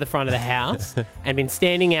all over the front of the house and been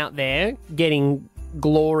standing out there getting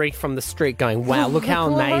glory from the street, going, "Wow, look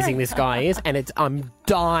how amazing this guy is!" And I'm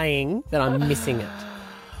dying that I'm missing it.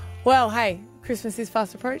 Well, hey, Christmas is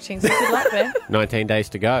fast approaching, so good luck there. 19 days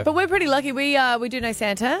to go. But we're pretty lucky. We do know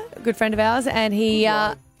Santa, a good friend of ours, and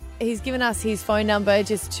he's given us his phone number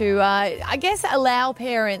just to, I guess, allow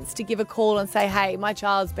parents to give a call and say, hey, my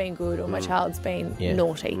child's been good or my child's been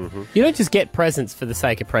naughty. Mm-hmm. You don't just get presents for the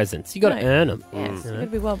sake of presents. You got to earn them. Yes, you've got to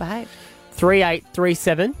be well behaved.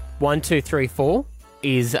 3837 1234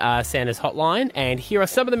 is Santa's hotline, and here are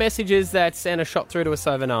some of the messages that Santa shot through to us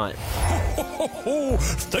overnight.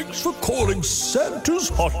 Thanks for calling Santa's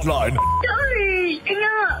hotline.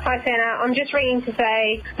 Hi Santa, I'm just ringing to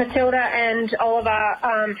say Matilda and Oliver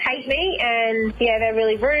hate me, and they're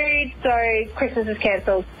really rude, so Christmas is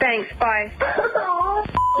cancelled. Thanks, bye.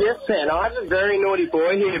 Yes, Santa, I have a very naughty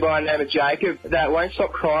boy here by the name of Jacob that won't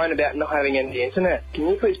stop crying about not having any internet. Can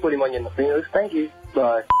you please put him on your list? Thank you.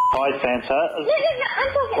 Bye. Hi, Santa. I'm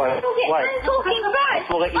talking, right?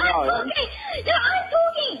 We'll let you know. I'm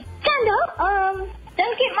talking. Santa,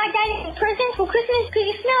 don't get my dad any presents for Christmas because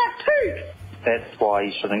you smell like poop. That's why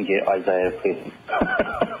you shouldn't get Isaiah a present.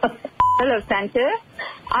 Hello, Santa.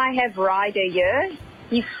 I have Ryder here.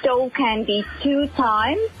 He stole candy 2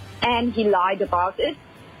 times and he lied about it.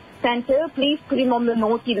 Santa, please put him on the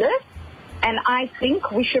naughty list. And I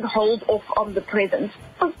think we should hold off on the presents.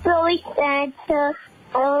 I'm sorry, Santa.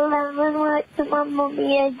 I'll never watch my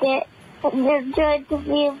mommy again. I'm just trying to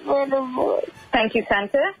be a better boy. Thank you,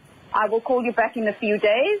 Santa. I will call you back in a few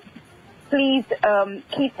days. Please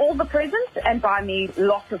keep all the presents and buy me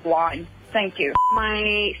lots of wine. Thank you.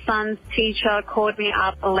 My son's teacher called me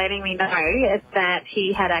up letting me know that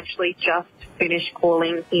he had actually just finished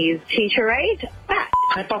calling his teacher aide back.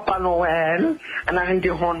 Hi, Papa Noel.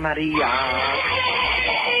 Nandihon Maria.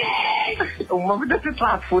 This is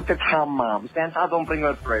last food at home, Mom. Santa, don't bring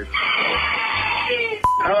her presents.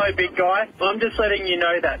 Hello, big guy. I'm just letting you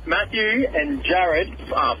know that Matthew and Jared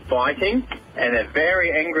are fighting, and they're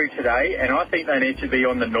very angry today, and I think they need to be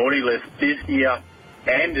on the naughty list this year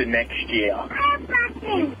and next year.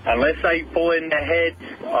 Unless they pull in their heads,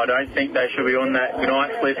 I don't think they should be on that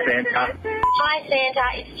nice list, Santa. Hi, Santa.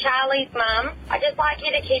 It's Charlie's mum. I'd just like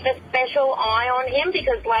you to keep a special eye on him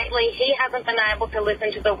because lately he hasn't been able to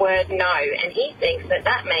listen to the word no, and he thinks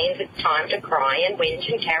that means it's time to cry and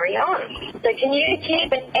whinge and carry on. So can you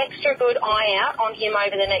keep an extra good eye out on him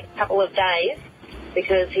over the next couple of days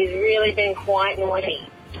because he's really been quite naughty.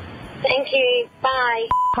 Thank you. Bye.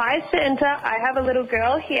 Hi, Santa. I have a little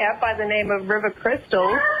girl here by the name of River Crystal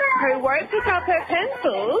who won't pick up her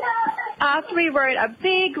pencils after we wrote a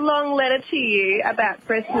big, long letter to you about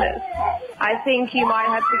Christmas. I think you might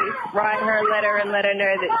have to write her a letter and let her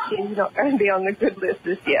know that she's not going to be on the good list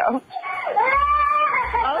this year.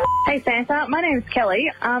 Hey Santa, my name's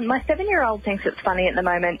Kelly. My 7-year-old thinks it's funny at the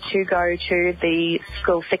moment to go to the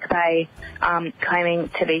school sick bay claiming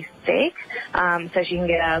to be sick so she can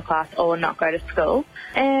get out of class or not go to school.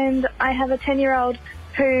 And I have a 10-year-old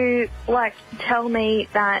who tell me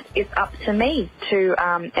that it's up to me to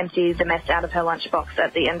empty the mess out of her lunchbox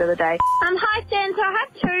at the end of the day. Hi, Santa. I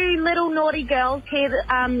have 2 little naughty girls here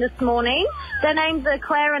this morning. Their names are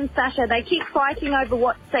Claire and Sasha. They keep fighting over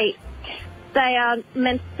what seat they are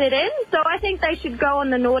meant to sit in, so I think they should go on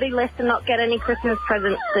the naughty list and not get any Christmas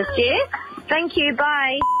presents this year. Thank you,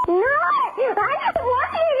 bye. No, I don't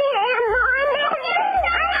want it.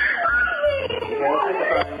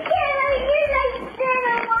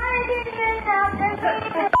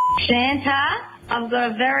 Santa, I've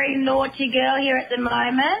got a very naughty girl here at the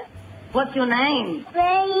moment. What's your name?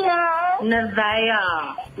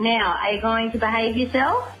 Nevaeh. Now, are you going to behave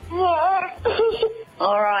yourself? Yeah.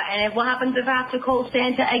 All right, and what happens if I have to call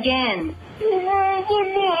Santa again?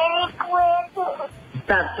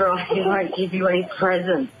 That's right, he won't give you any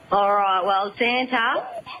presents. All right, well, Santa,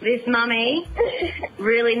 this mummy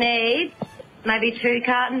really needs maybe 2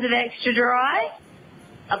 cartons of extra dry,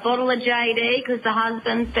 a bottle of JD because the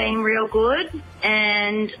husband's been real good,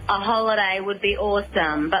 and a holiday would be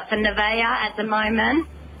awesome. But for Nevaeh at the moment,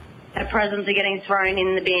 that presents are getting thrown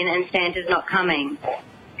in the bin and Santa's not coming.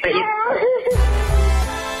 But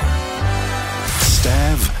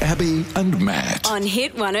Stav, Abby, and Matt. On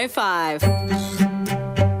Hit 105.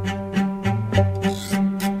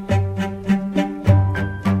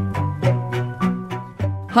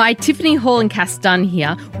 Hi, Tiffany Hall and Cass Dunn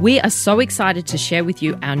here. We are so excited to share with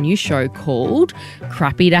you our new show called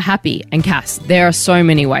Crappy to Happy. And Cass, there are so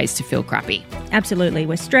many ways to feel crappy. Absolutely.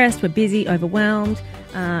 We're stressed, we're busy, overwhelmed,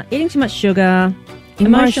 eating too much sugar,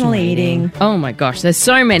 emotional eating. Oh my gosh, there's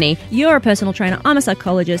so many. You're a personal trainer, I'm a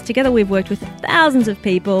psychologist. Together we've worked with thousands of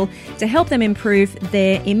people to help them improve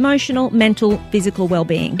their emotional, mental, physical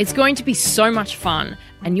well-being. It's going to be so much fun.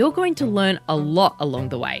 And you're going to learn a lot along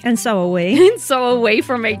the way. And so are we. And so are we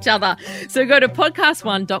from each other. So go to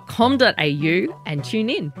podcast1.com.au and tune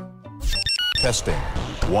in. Testing.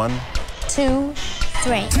 1, 2,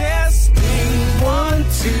 3. Testing 1, 2,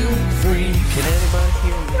 3. Can anybody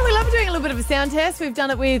hear me? We love doing a little bit of a sound test. We've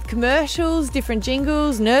done it with commercials, different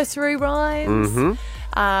jingles, nursery rhymes,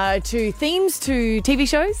 to themes to TV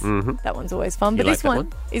shows. That one's always fun. But like this that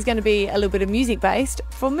one is going to be a little bit of music based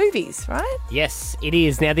for movies, right? Yes, it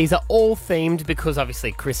is. Now, these are all themed because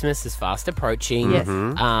obviously Christmas is fast approaching. Yes.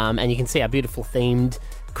 And you can see our beautiful themed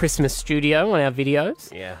Christmas studio on our videos.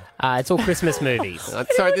 Yeah. It's all Christmas movies.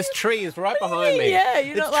 Sorry, this tree is right behind me. Yeah,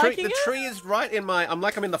 you're not liking the it? tree is right in my... I'm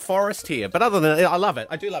in the forest here. But other than that, I love it.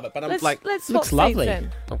 I do love it. But I'm Let's swap looks seats lovely.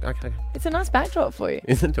 then. Okay. It's a nice backdrop for you.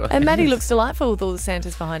 Isn't it? And Maddie looks delightful with all the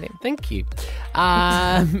Santas behind him. Thank you.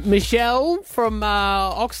 Michelle from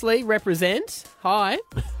Oxley, represent. Hi.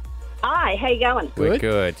 Hi, how you going? We're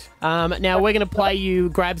good. Now, we're going to play you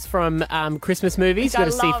grabs from Christmas movies. Which You've got I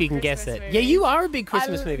to see if love you can guess it. Christmas Yeah, movies. you are a big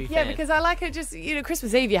Christmas movie fan. Yeah, because I like it just,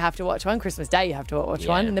 Christmas Eve you have to watch one, Christmas Day you have to watch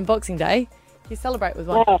one, and then Boxing Day you celebrate with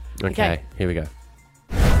one. Okay, here we go.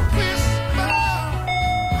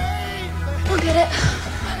 Look at it.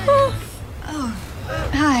 Oh.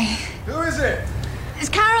 Hi. Who is it? It's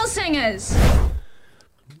carol singers.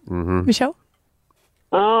 Michelle?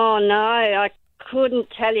 Oh, no, I couldn't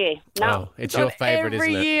tell you. No. Oh, it's your favourite, isn't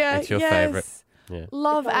it? Every year, It's your yes. favourite. Yeah.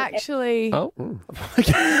 Love Actually. Oh.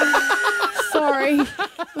 Sorry. Was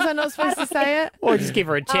I not supposed to say it? Or just give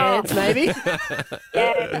her a chance, maybe. Yeah,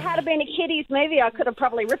 if it had been a kiddies movie, I could have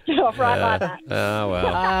probably ripped it off right like that. Oh,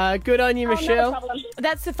 well. Good on you, Oh, not a Michelle. problem.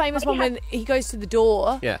 That's the famous one when he goes to the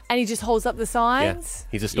door Yeah. and he just holds up the Yeah, signs.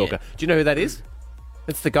 he's a stalker. Do you know who that is?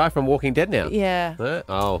 It's the guy from Walking Dead now. Yeah.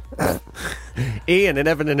 Oh. Ian in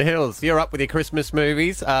Everton Hills, you're up with your Christmas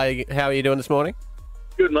movies. How are you doing this morning?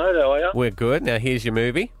 Good, mate. How are you? We're good. Now, here's your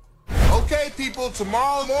movie. Okay, people,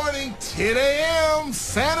 tomorrow morning, 10 a.m.,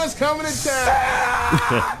 Santa's coming to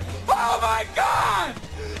town. Oh, my God!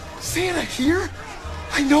 Santa here?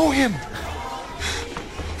 I know him.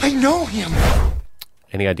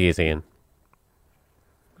 Any ideas, Ian?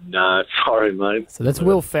 No, sorry, mate. So that's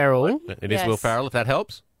Will Ferrell. It is Will Ferrell, if that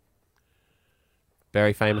helps.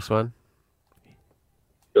 Very famous one.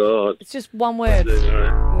 God. It's just one word.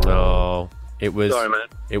 Oh, it was... Sorry, man.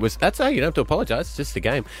 It was... That's how you don't have to apologise. It's just a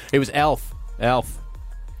game. It was Elf.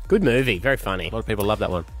 Good movie. Very funny. A lot of people love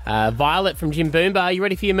that one. Violet from Jim Boomba. Are you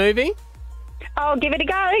ready for your movie? I'll give it a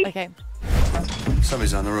go. Okay.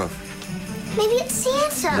 Somebody's on the roof. Maybe it's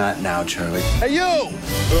Santa. Not now, Charlie. Hey, you!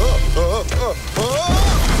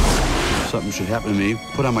 Something should happen to me.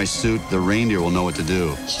 Put on my suit. The reindeer will know what to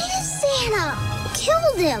do. It is Santa.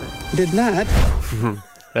 Killed him. Did not.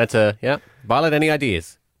 That's yeah. Violet, any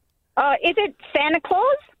ideas? Is it Santa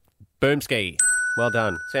Claus? Boomski. Well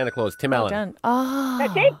done. Santa Claus, Tim Well Allen. done. Oh.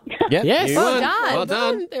 That's it. Yep, Yes. you Well won. done. Well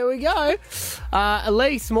done. There we go.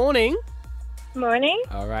 Elise, morning. Morning.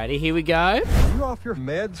 Alrighty, here we go. Are you off your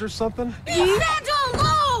meds or something? Leave Santa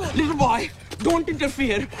alone. Little boy, don't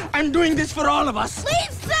interfere. I'm doing this for all of us.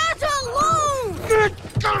 Leave Santa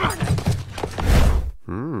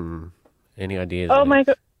alone. Any ideas? Oh, my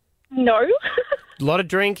God. No. A lot of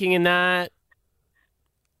drinking in that.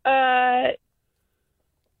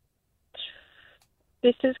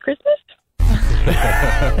 This is Christmas?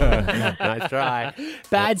 Nice try.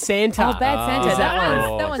 Bad Santa. Oh, Bad Santa. Is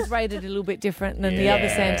That one's rated a little bit different than the other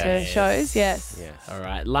Santa shows. Yes. All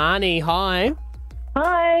right. Lani, hi.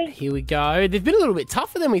 Hi. Here we go. They've been a little bit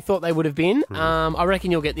tougher than we thought they would have been. I reckon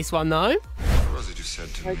you'll get this one, though. What was it you said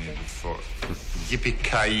to me before?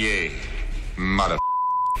 Yippee-ki-yay, mother...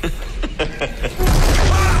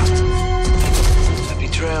 Happy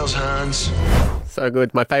trails, Hans. So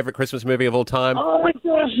good. My favourite Christmas movie of all time. Oh, my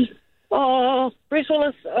gosh. Oh, Bruce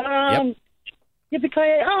Willis.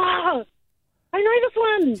 Yippee-ki-yay. Oh, I know this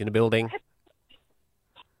one. It's in a building.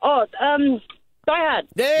 Oh, Die Hard.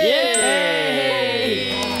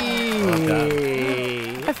 Yay! Well done.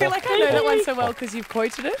 I feel like I know that one so well because you've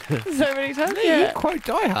quoted it so many times. You quote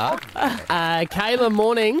Die Hard. Kayla,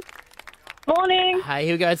 morning. Morning. Hey,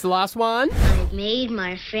 here we go. It's the last one. I made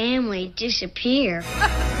my family disappear.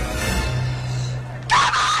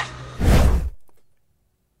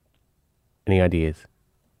 Any ideas?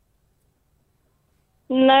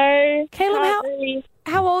 No. Caleb,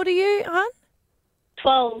 how old are you, hon?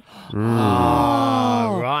 12.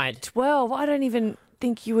 Oh, right. 12. I don't even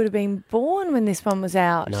think you would have been born when this one was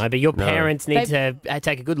out. No, but your parents need to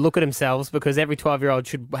take a good look at themselves because every 12-year-old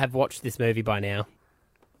should have watched this movie by now.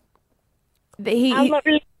 I'm not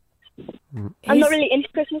really into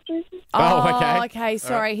Christmas movies. Oh, okay.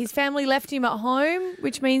 Sorry. His family left him at home,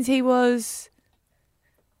 which means he was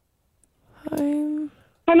home.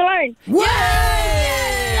 Home Alone.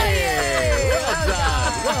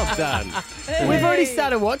 Well done. We've already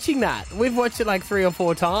started watching that. We've watched it like 3 or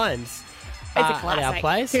 4 times. It's a At classic. our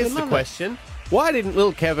place. Here's We the love it. question. Why didn't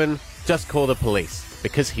little Kevin just call the police?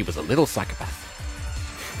 Because he was a little psychopath.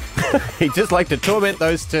 He just liked to torment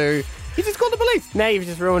those two. He just called the police. Now you've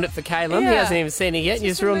just ruined it for Caleb. He Yeah. hasn't even seen it yet. You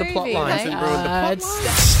just ruined the plot movie, line. mate. Hasn't ruined the plot line.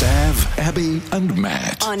 Stav, Abby, and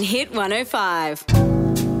Matt. On Hit 105.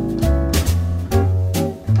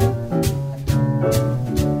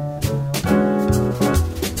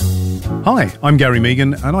 Hi, I'm Gary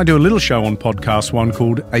Megan, and I do a little show on Podcast One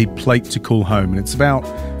called A Plate to Call Home, and it's about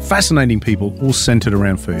fascinating people all centred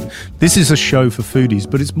around food. This is a show for foodies,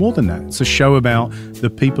 but it's more than that. It's a show about the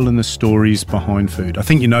people and the stories behind food. I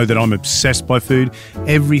think you know that I'm obsessed by food.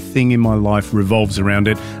 Everything in my life revolves around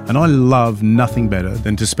it, and I love nothing better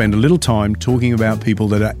than to spend a little time talking about people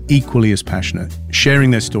that are equally as passionate,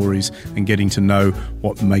 sharing their stories and getting to know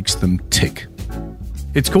what makes them tick.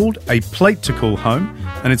 It's called A Plate to Call Home,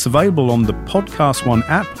 and it's available on the Podcast One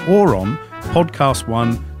app or on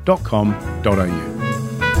podcastone.com.au.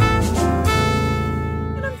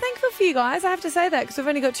 And I'm thankful for you guys. I have to say that because we've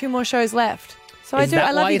only got 2 more shows left. So Is that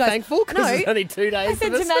I love why you you're guys. thankful? Because No. it's only 2 days I said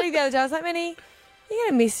of to us. Maddie the other day, I was like, Manny, you're going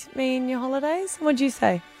to miss me in your holidays? What'd you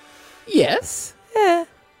say? Yes. Yeah.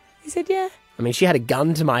 He said, yeah. I mean, she had a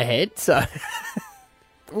gun to my head, so...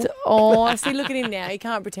 Oh, see, look at him now. He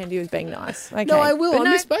can't pretend he was being nice. Okay. No, I will. But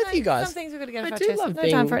I miss both of you guys. Some things we've got to get I off our do chest. love No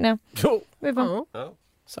being- time for it now. Oh. Move on. Oh.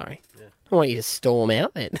 Sorry. I want you to storm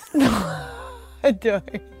out then. I don't.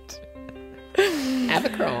 Have a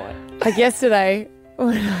cry. Like yesterday,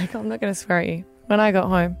 I'm not going to swear at you. When I got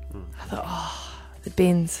home, I thought, the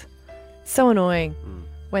bins. So annoying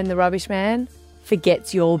when the rubbish man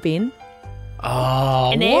forgets your bin.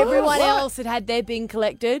 Oh, And what? everyone What? else had their bin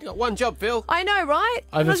collected. Got one job, Phil. I know, right?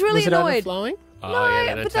 I Over- was really was it annoyed. overflowing? No, Oh, yeah, they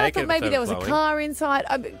don't but then I take it thought if maybe it's there was a overflowing. car inside,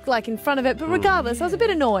 like in front of it. But regardless, I was a bit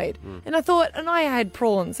annoyed. And I thought, and I had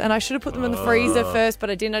prawns, and I should have put them in the freezer first, but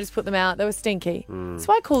I didn't. I just put them out. They were stinky.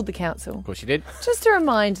 So I called the council Of course you did. just to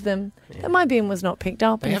remind them that my bin was not picked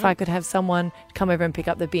up, and if haven't- I could have someone come over and pick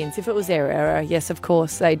up the bins. If it was their error, yes, of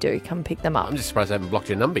course they do come pick them up. I'm just surprised I haven't blocked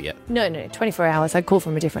your number yet. No, 24 hours. I'd call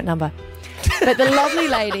from a different number. But the lovely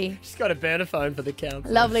lady, She's got a burner phone for the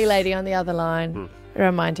council. lovely lady on the other line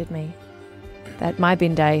reminded me that my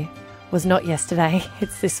bin day was not yesterday,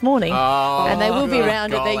 it's this morning. Oh, and they will be good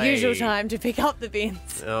round at their golly. usual time to pick up the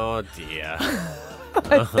bins. Oh, dear.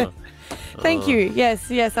 Thank you. Yes,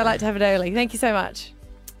 I like to have it early. Thank you so much.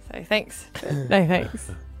 So thanks. No thanks.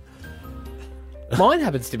 Mine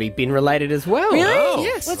happens to be bin related as well. Really? Oh,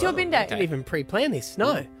 yes. What's your bin I day? didn't even pre-plan this.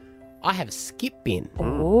 No. I have a skip bin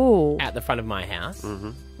Oh, at the front of my house,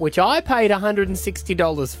 which I paid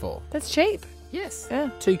 $160 for. that's cheap. Yes. Yeah.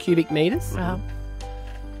 2 cubic meters. Uh-huh.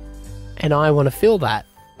 And I want to fill that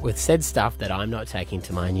with said stuff that I'm not taking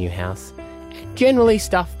to my new house. Generally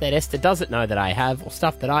stuff that Esther doesn't know that I have, or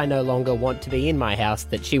stuff that I no longer want to be in my house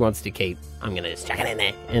that she wants to keep. I'm going to just chuck it in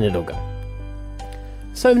there and it'll go.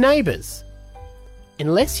 So neighbours,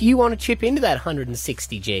 unless you want to chip into that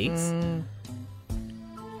 160 Gs,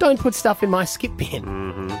 don't put stuff in my skip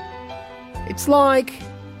bin. It's like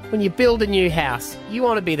when you build a new house, you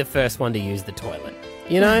want to be the first one to use the toilet.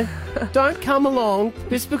 You know? Don't come along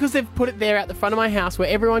just because they've put it there at the front of my house where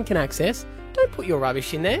everyone can access. Don't put your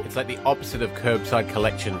rubbish in there. It's like the opposite of curbside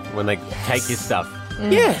collection when they take your stuff.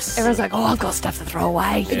 Yes. Everyone's like, oh, I've got stuff to throw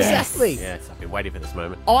away. Exactly. Yes, I've been waiting for this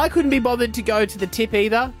moment. I couldn't be bothered to go to the tip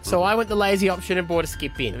either, so I went the lazy option and bought a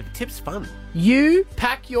skip bin. The tip's fun. You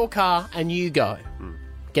pack your car and you go.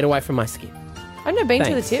 Get away from my skip. I've never been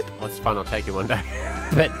to the Thanks. tip. Well, it's fun. I'll take you one day.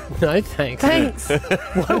 But no thanks. Thanks.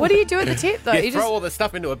 What do you do at the tip, though? You throw all the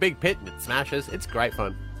stuff into a big pit and it smashes. It's great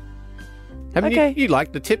fun. Haven't Okay. you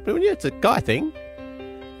like the tip, don't you? It's a guy thing.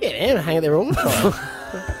 Yeah, man, I hang out there all the time.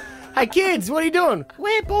 Hey, kids, what are you doing?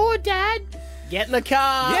 We're bored, Dad. Get in the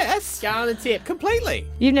car. Yes. Go on the tip. Completely.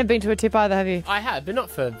 You've never been to a tip either, have you? I have, but not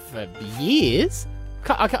for years.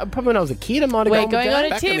 Probably when I was a kid, I might have We're gone with going Dad. on a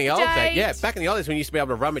Back tip in the old date. days, yeah, back in the old days when you used to be able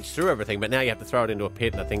to rummage through everything, but now you have to throw it into a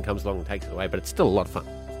pit and a thing comes along and takes it away. But it's still a lot of fun.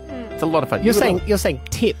 It's a lot of fun. You're saying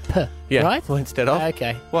tip, yeah, right? Well, instead of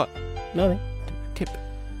Okay. what? Nothing. Tip.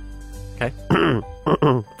 Okay.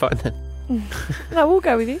 Fine then. No, we'll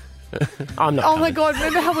go with you. I'm not. Oh my God!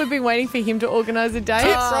 Remember how we've been waiting for him to organise a date?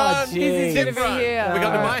 Tip run. He's Tip going to be run. here. We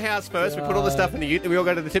go to my house first. We put all the stuff in the ute, and we all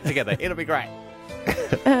go to the tip together. It'll be great.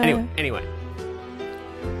 Anyway.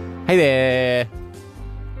 Hey there,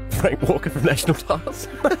 Frank Walker from National Tiles.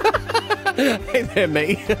 Hey there,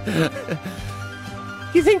 me.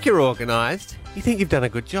 You think you're organised? You think you've done a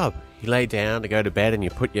good job? You lay down to go to bed, and you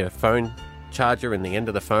put your phone charger in the end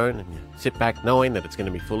of the phone, and you sit back knowing that it's going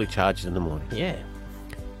to be fully charged in the morning. Yeah.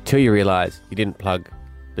 Till you realise you didn't plug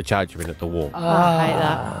the charger in at the wall. Oh, I hate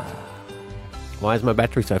that. Why is my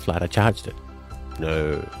battery so flat? I charged it.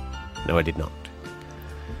 No, I did not.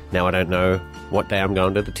 Now I don't know what day I'm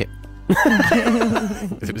going to the tip.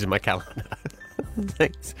 Because it was in my calendar.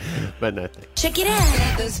 Thanks. But no thanks. Check it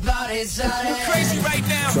out. This body's crazy right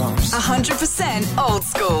now. 100% old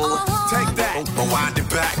school. Take that. Rewind it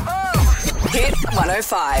back. Hit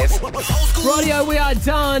 105. Radio, we are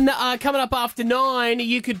done. Coming up after 9,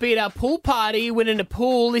 you could be at our pool party, winning a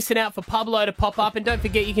pool. Listen out for Pablo to pop up. And don't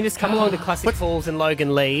forget, you can just come along to Classic Falls in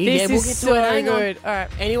Logan Lee. This we'll is get to so it. Hang on. good. All right.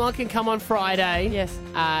 Anyone can come on Friday. Yes.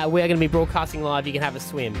 We are going to be broadcasting live. You can have a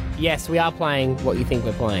swim. Yes, we are playing what you think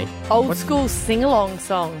we're playing. Old school sing-along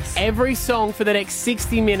songs. Every song for the next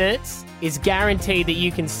 60 minutes is guaranteed that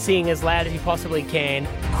you can sing as loud as you possibly can.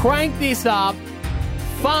 Crank this up.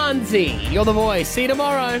 Fonzie, you're the voice. See you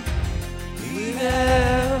tomorrow.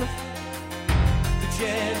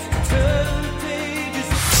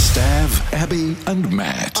 Stav, Abby, and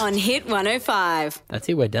Matt. On Hit 105. That's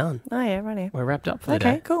it. We're done. Oh, yeah, right here. We're wrapped up for the day.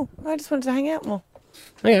 Okay, cool. I just wanted to hang out more.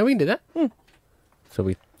 Yeah, we can do that. So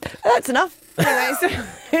we... That's enough. Anyway, so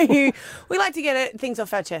we like to get things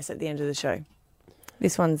off our chest at the end of the show.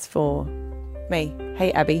 This one's for me.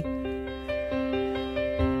 Hey, Abby.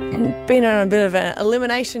 Been on a bit of an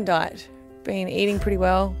elimination diet. Been eating pretty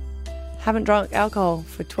well. Haven't drunk alcohol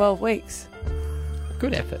for 12 weeks.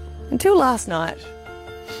 Good effort. Until last night.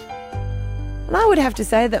 And I would have to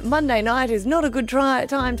say that Monday night is not a good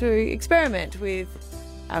time to experiment with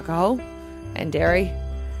alcohol and dairy.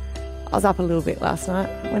 I was up a little bit last night.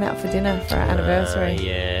 Went out for dinner for our anniversary.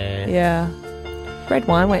 Yeah. Yeah. Red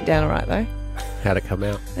wine went down all right, though. How'd it come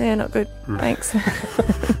out? Yeah, not good. Thanks. No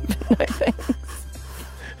thanks.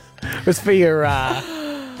 It was for your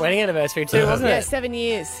wedding anniversary too, wasn't Yeah, it? 7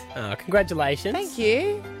 years. Oh, congratulations. Thank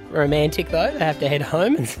you. Romantic, though. They have to head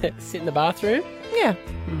home and sit in the bathroom. Yeah.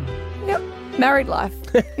 Yep. Married life.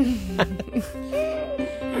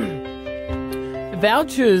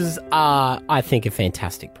 Vouchers are, I think, a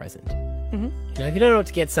fantastic present. Mm-hmm. You know, if you don't know what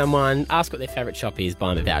to get someone, ask what their favourite shop is,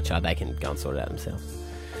 buy them a voucher. They can go and sort it out themselves.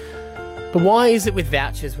 But why is it with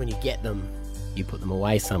vouchers when you get them, you put them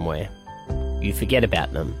away somewhere, you forget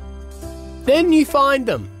about them, then you find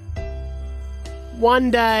them one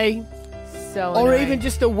day So or annoying. even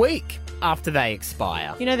just a week after they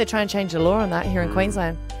expire? You know, they're trying to change the law on that here in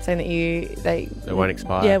Queensland, saying that they won't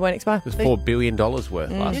expire. Yeah, it won't expire. It was $4 billion worth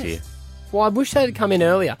last year. Well, I wish they'd come in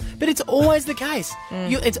earlier. But it's always the case.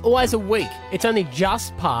 It's always a week. It's only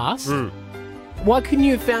just passed. Why couldn't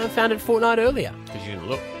you have found it a fortnight earlier? Because you didn't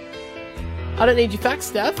look. I don't need your facts,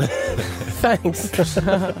 Stav. Thanks.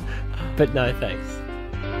 But no thanks.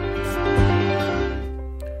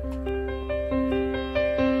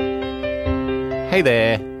 Hey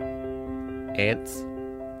there, ants.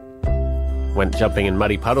 Went jumping in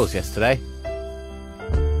muddy puddles yesterday.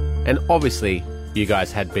 And obviously, you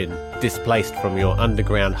guys had been displaced from your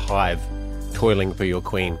underground hive, toiling for your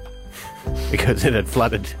queen, because it had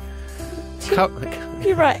flooded.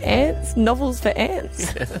 You write ants, novels for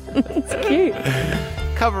ants. It's cute.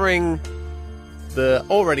 Covering the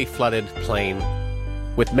already flooded plain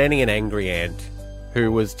with many an angry ant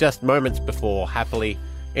who was just moments before happily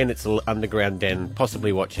in its underground den,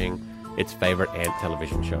 possibly watching its favourite ant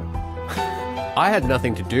television show. I had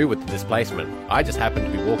nothing to do with the displacement. I just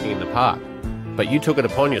happened to be walking in the park. But you took it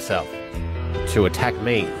upon yourself to attack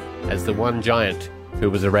me as the one giant who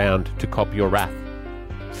was around to cop your wrath.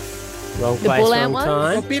 Wrong The place, bull ant wrong one?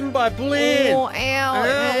 time. Got bitten by a bull ant. Oh,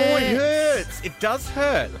 ow. It hurts. It does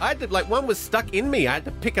hurt. I had to, one was stuck in me. I had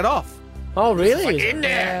to pick it off. Oh, really? Like, in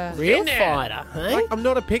there. Real In there. fighter, hey? Like, I'm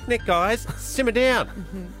not a picnic, guys. Simmer down.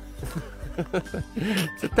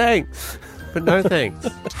 So thanks, but no thanks.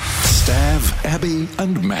 Stav, Abby,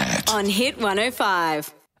 and Matt. On Hit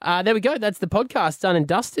 105. There we go. That's the podcast done and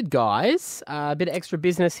dusted, guys. A bit of extra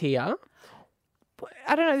business here.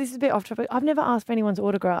 I don't know, this is a bit off topic. I've never asked for anyone's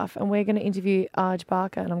autograph, and we're going to interview Arj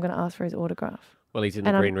Barker, and I'm going to ask for his autograph. Well, he's in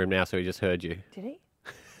the green room now, so he just heard you. Did he?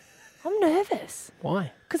 I'm nervous.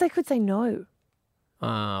 Why? Because they could say no.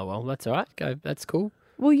 Well, that's all right. Go. That's cool.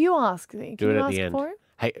 Will you ask me? Do Can it you at ask the end. for him?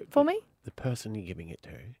 Hey, For me? the person you're giving it to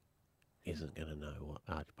isn't going to know what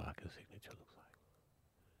Arj Barker's signature looks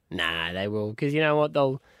like. Nah, they will. Because you know what?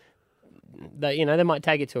 They might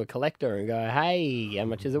take it to a collector and go, hey, how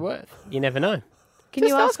much is it worth? You never know. Can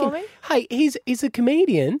you ask him, for me? Hey, he's a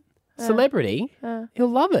comedian, celebrity. He'll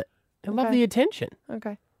love it. He'll love the attention.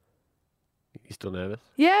 Okay. You still nervous?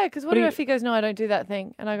 Yeah, because what if he goes, no, I don't do that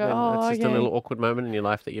thing? And I go, That's just okay. a little awkward moment in your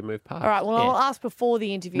life that you move past. All right, well, I'll ask before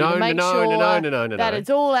the interview No, to make no, sure no. that it's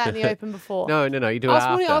all out in the open before. No, you do it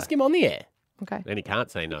after. Ask him on the air. Okay. Then he can't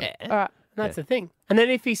say no. Yeah. All right. That's the thing. And then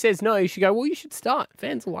if he says no, you should go, well, you should start.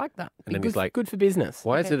 Fans will like that. And then Good- he's like, good for business.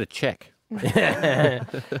 Why is it a check?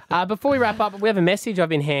 Before we wrap up, we have a message I've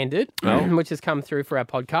been handed, which has come through for our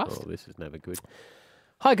podcast. Oh, this is never good.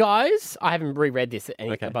 Hi, guys. I haven't reread this, by the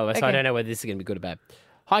way, so I Okay. don't know whether this is going to be good or bad.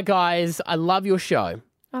 Hi, guys. I love your show.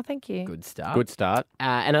 Oh, thank you. Good start. Good start.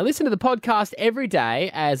 And I listen to the podcast every day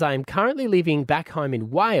as I am currently living back home in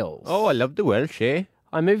Wales. Oh, I love the Welsh, eh?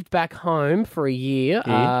 I moved back home for a year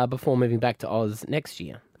before moving back to Oz next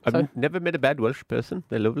year. I've never met a bad Welsh person.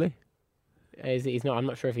 They're lovely. He's not. I'm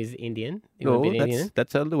not sure if he's Indian. He No, might be Indian.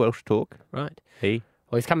 that's how the Welsh talk. Right. He.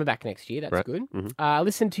 Well, he's coming back next year. That's Right. good. Mhm. I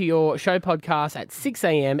listen to your show podcast at 6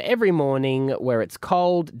 a.m. every morning where it's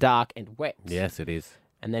cold, dark, and wet. Yes, it is.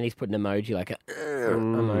 And then he's put an emoji, like a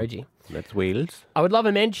emoji. That's wheels. I would love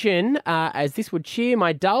a mention as this would cheer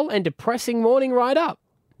my dull and depressing morning right up.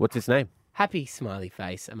 What's his name? Happy smiley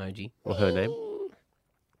face emoji. Or her name?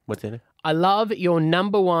 What's her name? I love your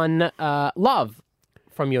number one love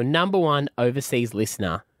from your number one overseas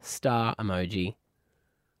listener. Star emoji.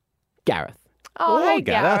 Gareth. Oh, hey,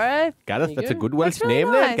 Gareth. Gareth, you that's go. a good Welsh That's really name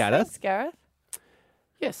nice. there, Gareth. Thanks, Gareth.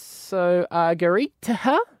 Yes. So,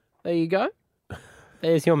 Garita, there you go.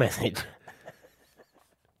 There's your message.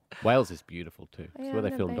 Wales is beautiful too. It's Yeah, where they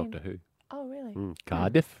I've filmed never Doctor Who. Oh, really?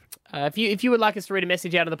 Cardiff. If you would like us to read a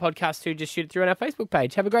message out of the podcast too, just shoot it through on our Facebook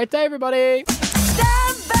page. Have a great day, everybody.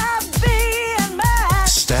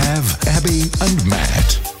 Stav, Abby, and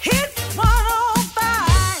Matt. Here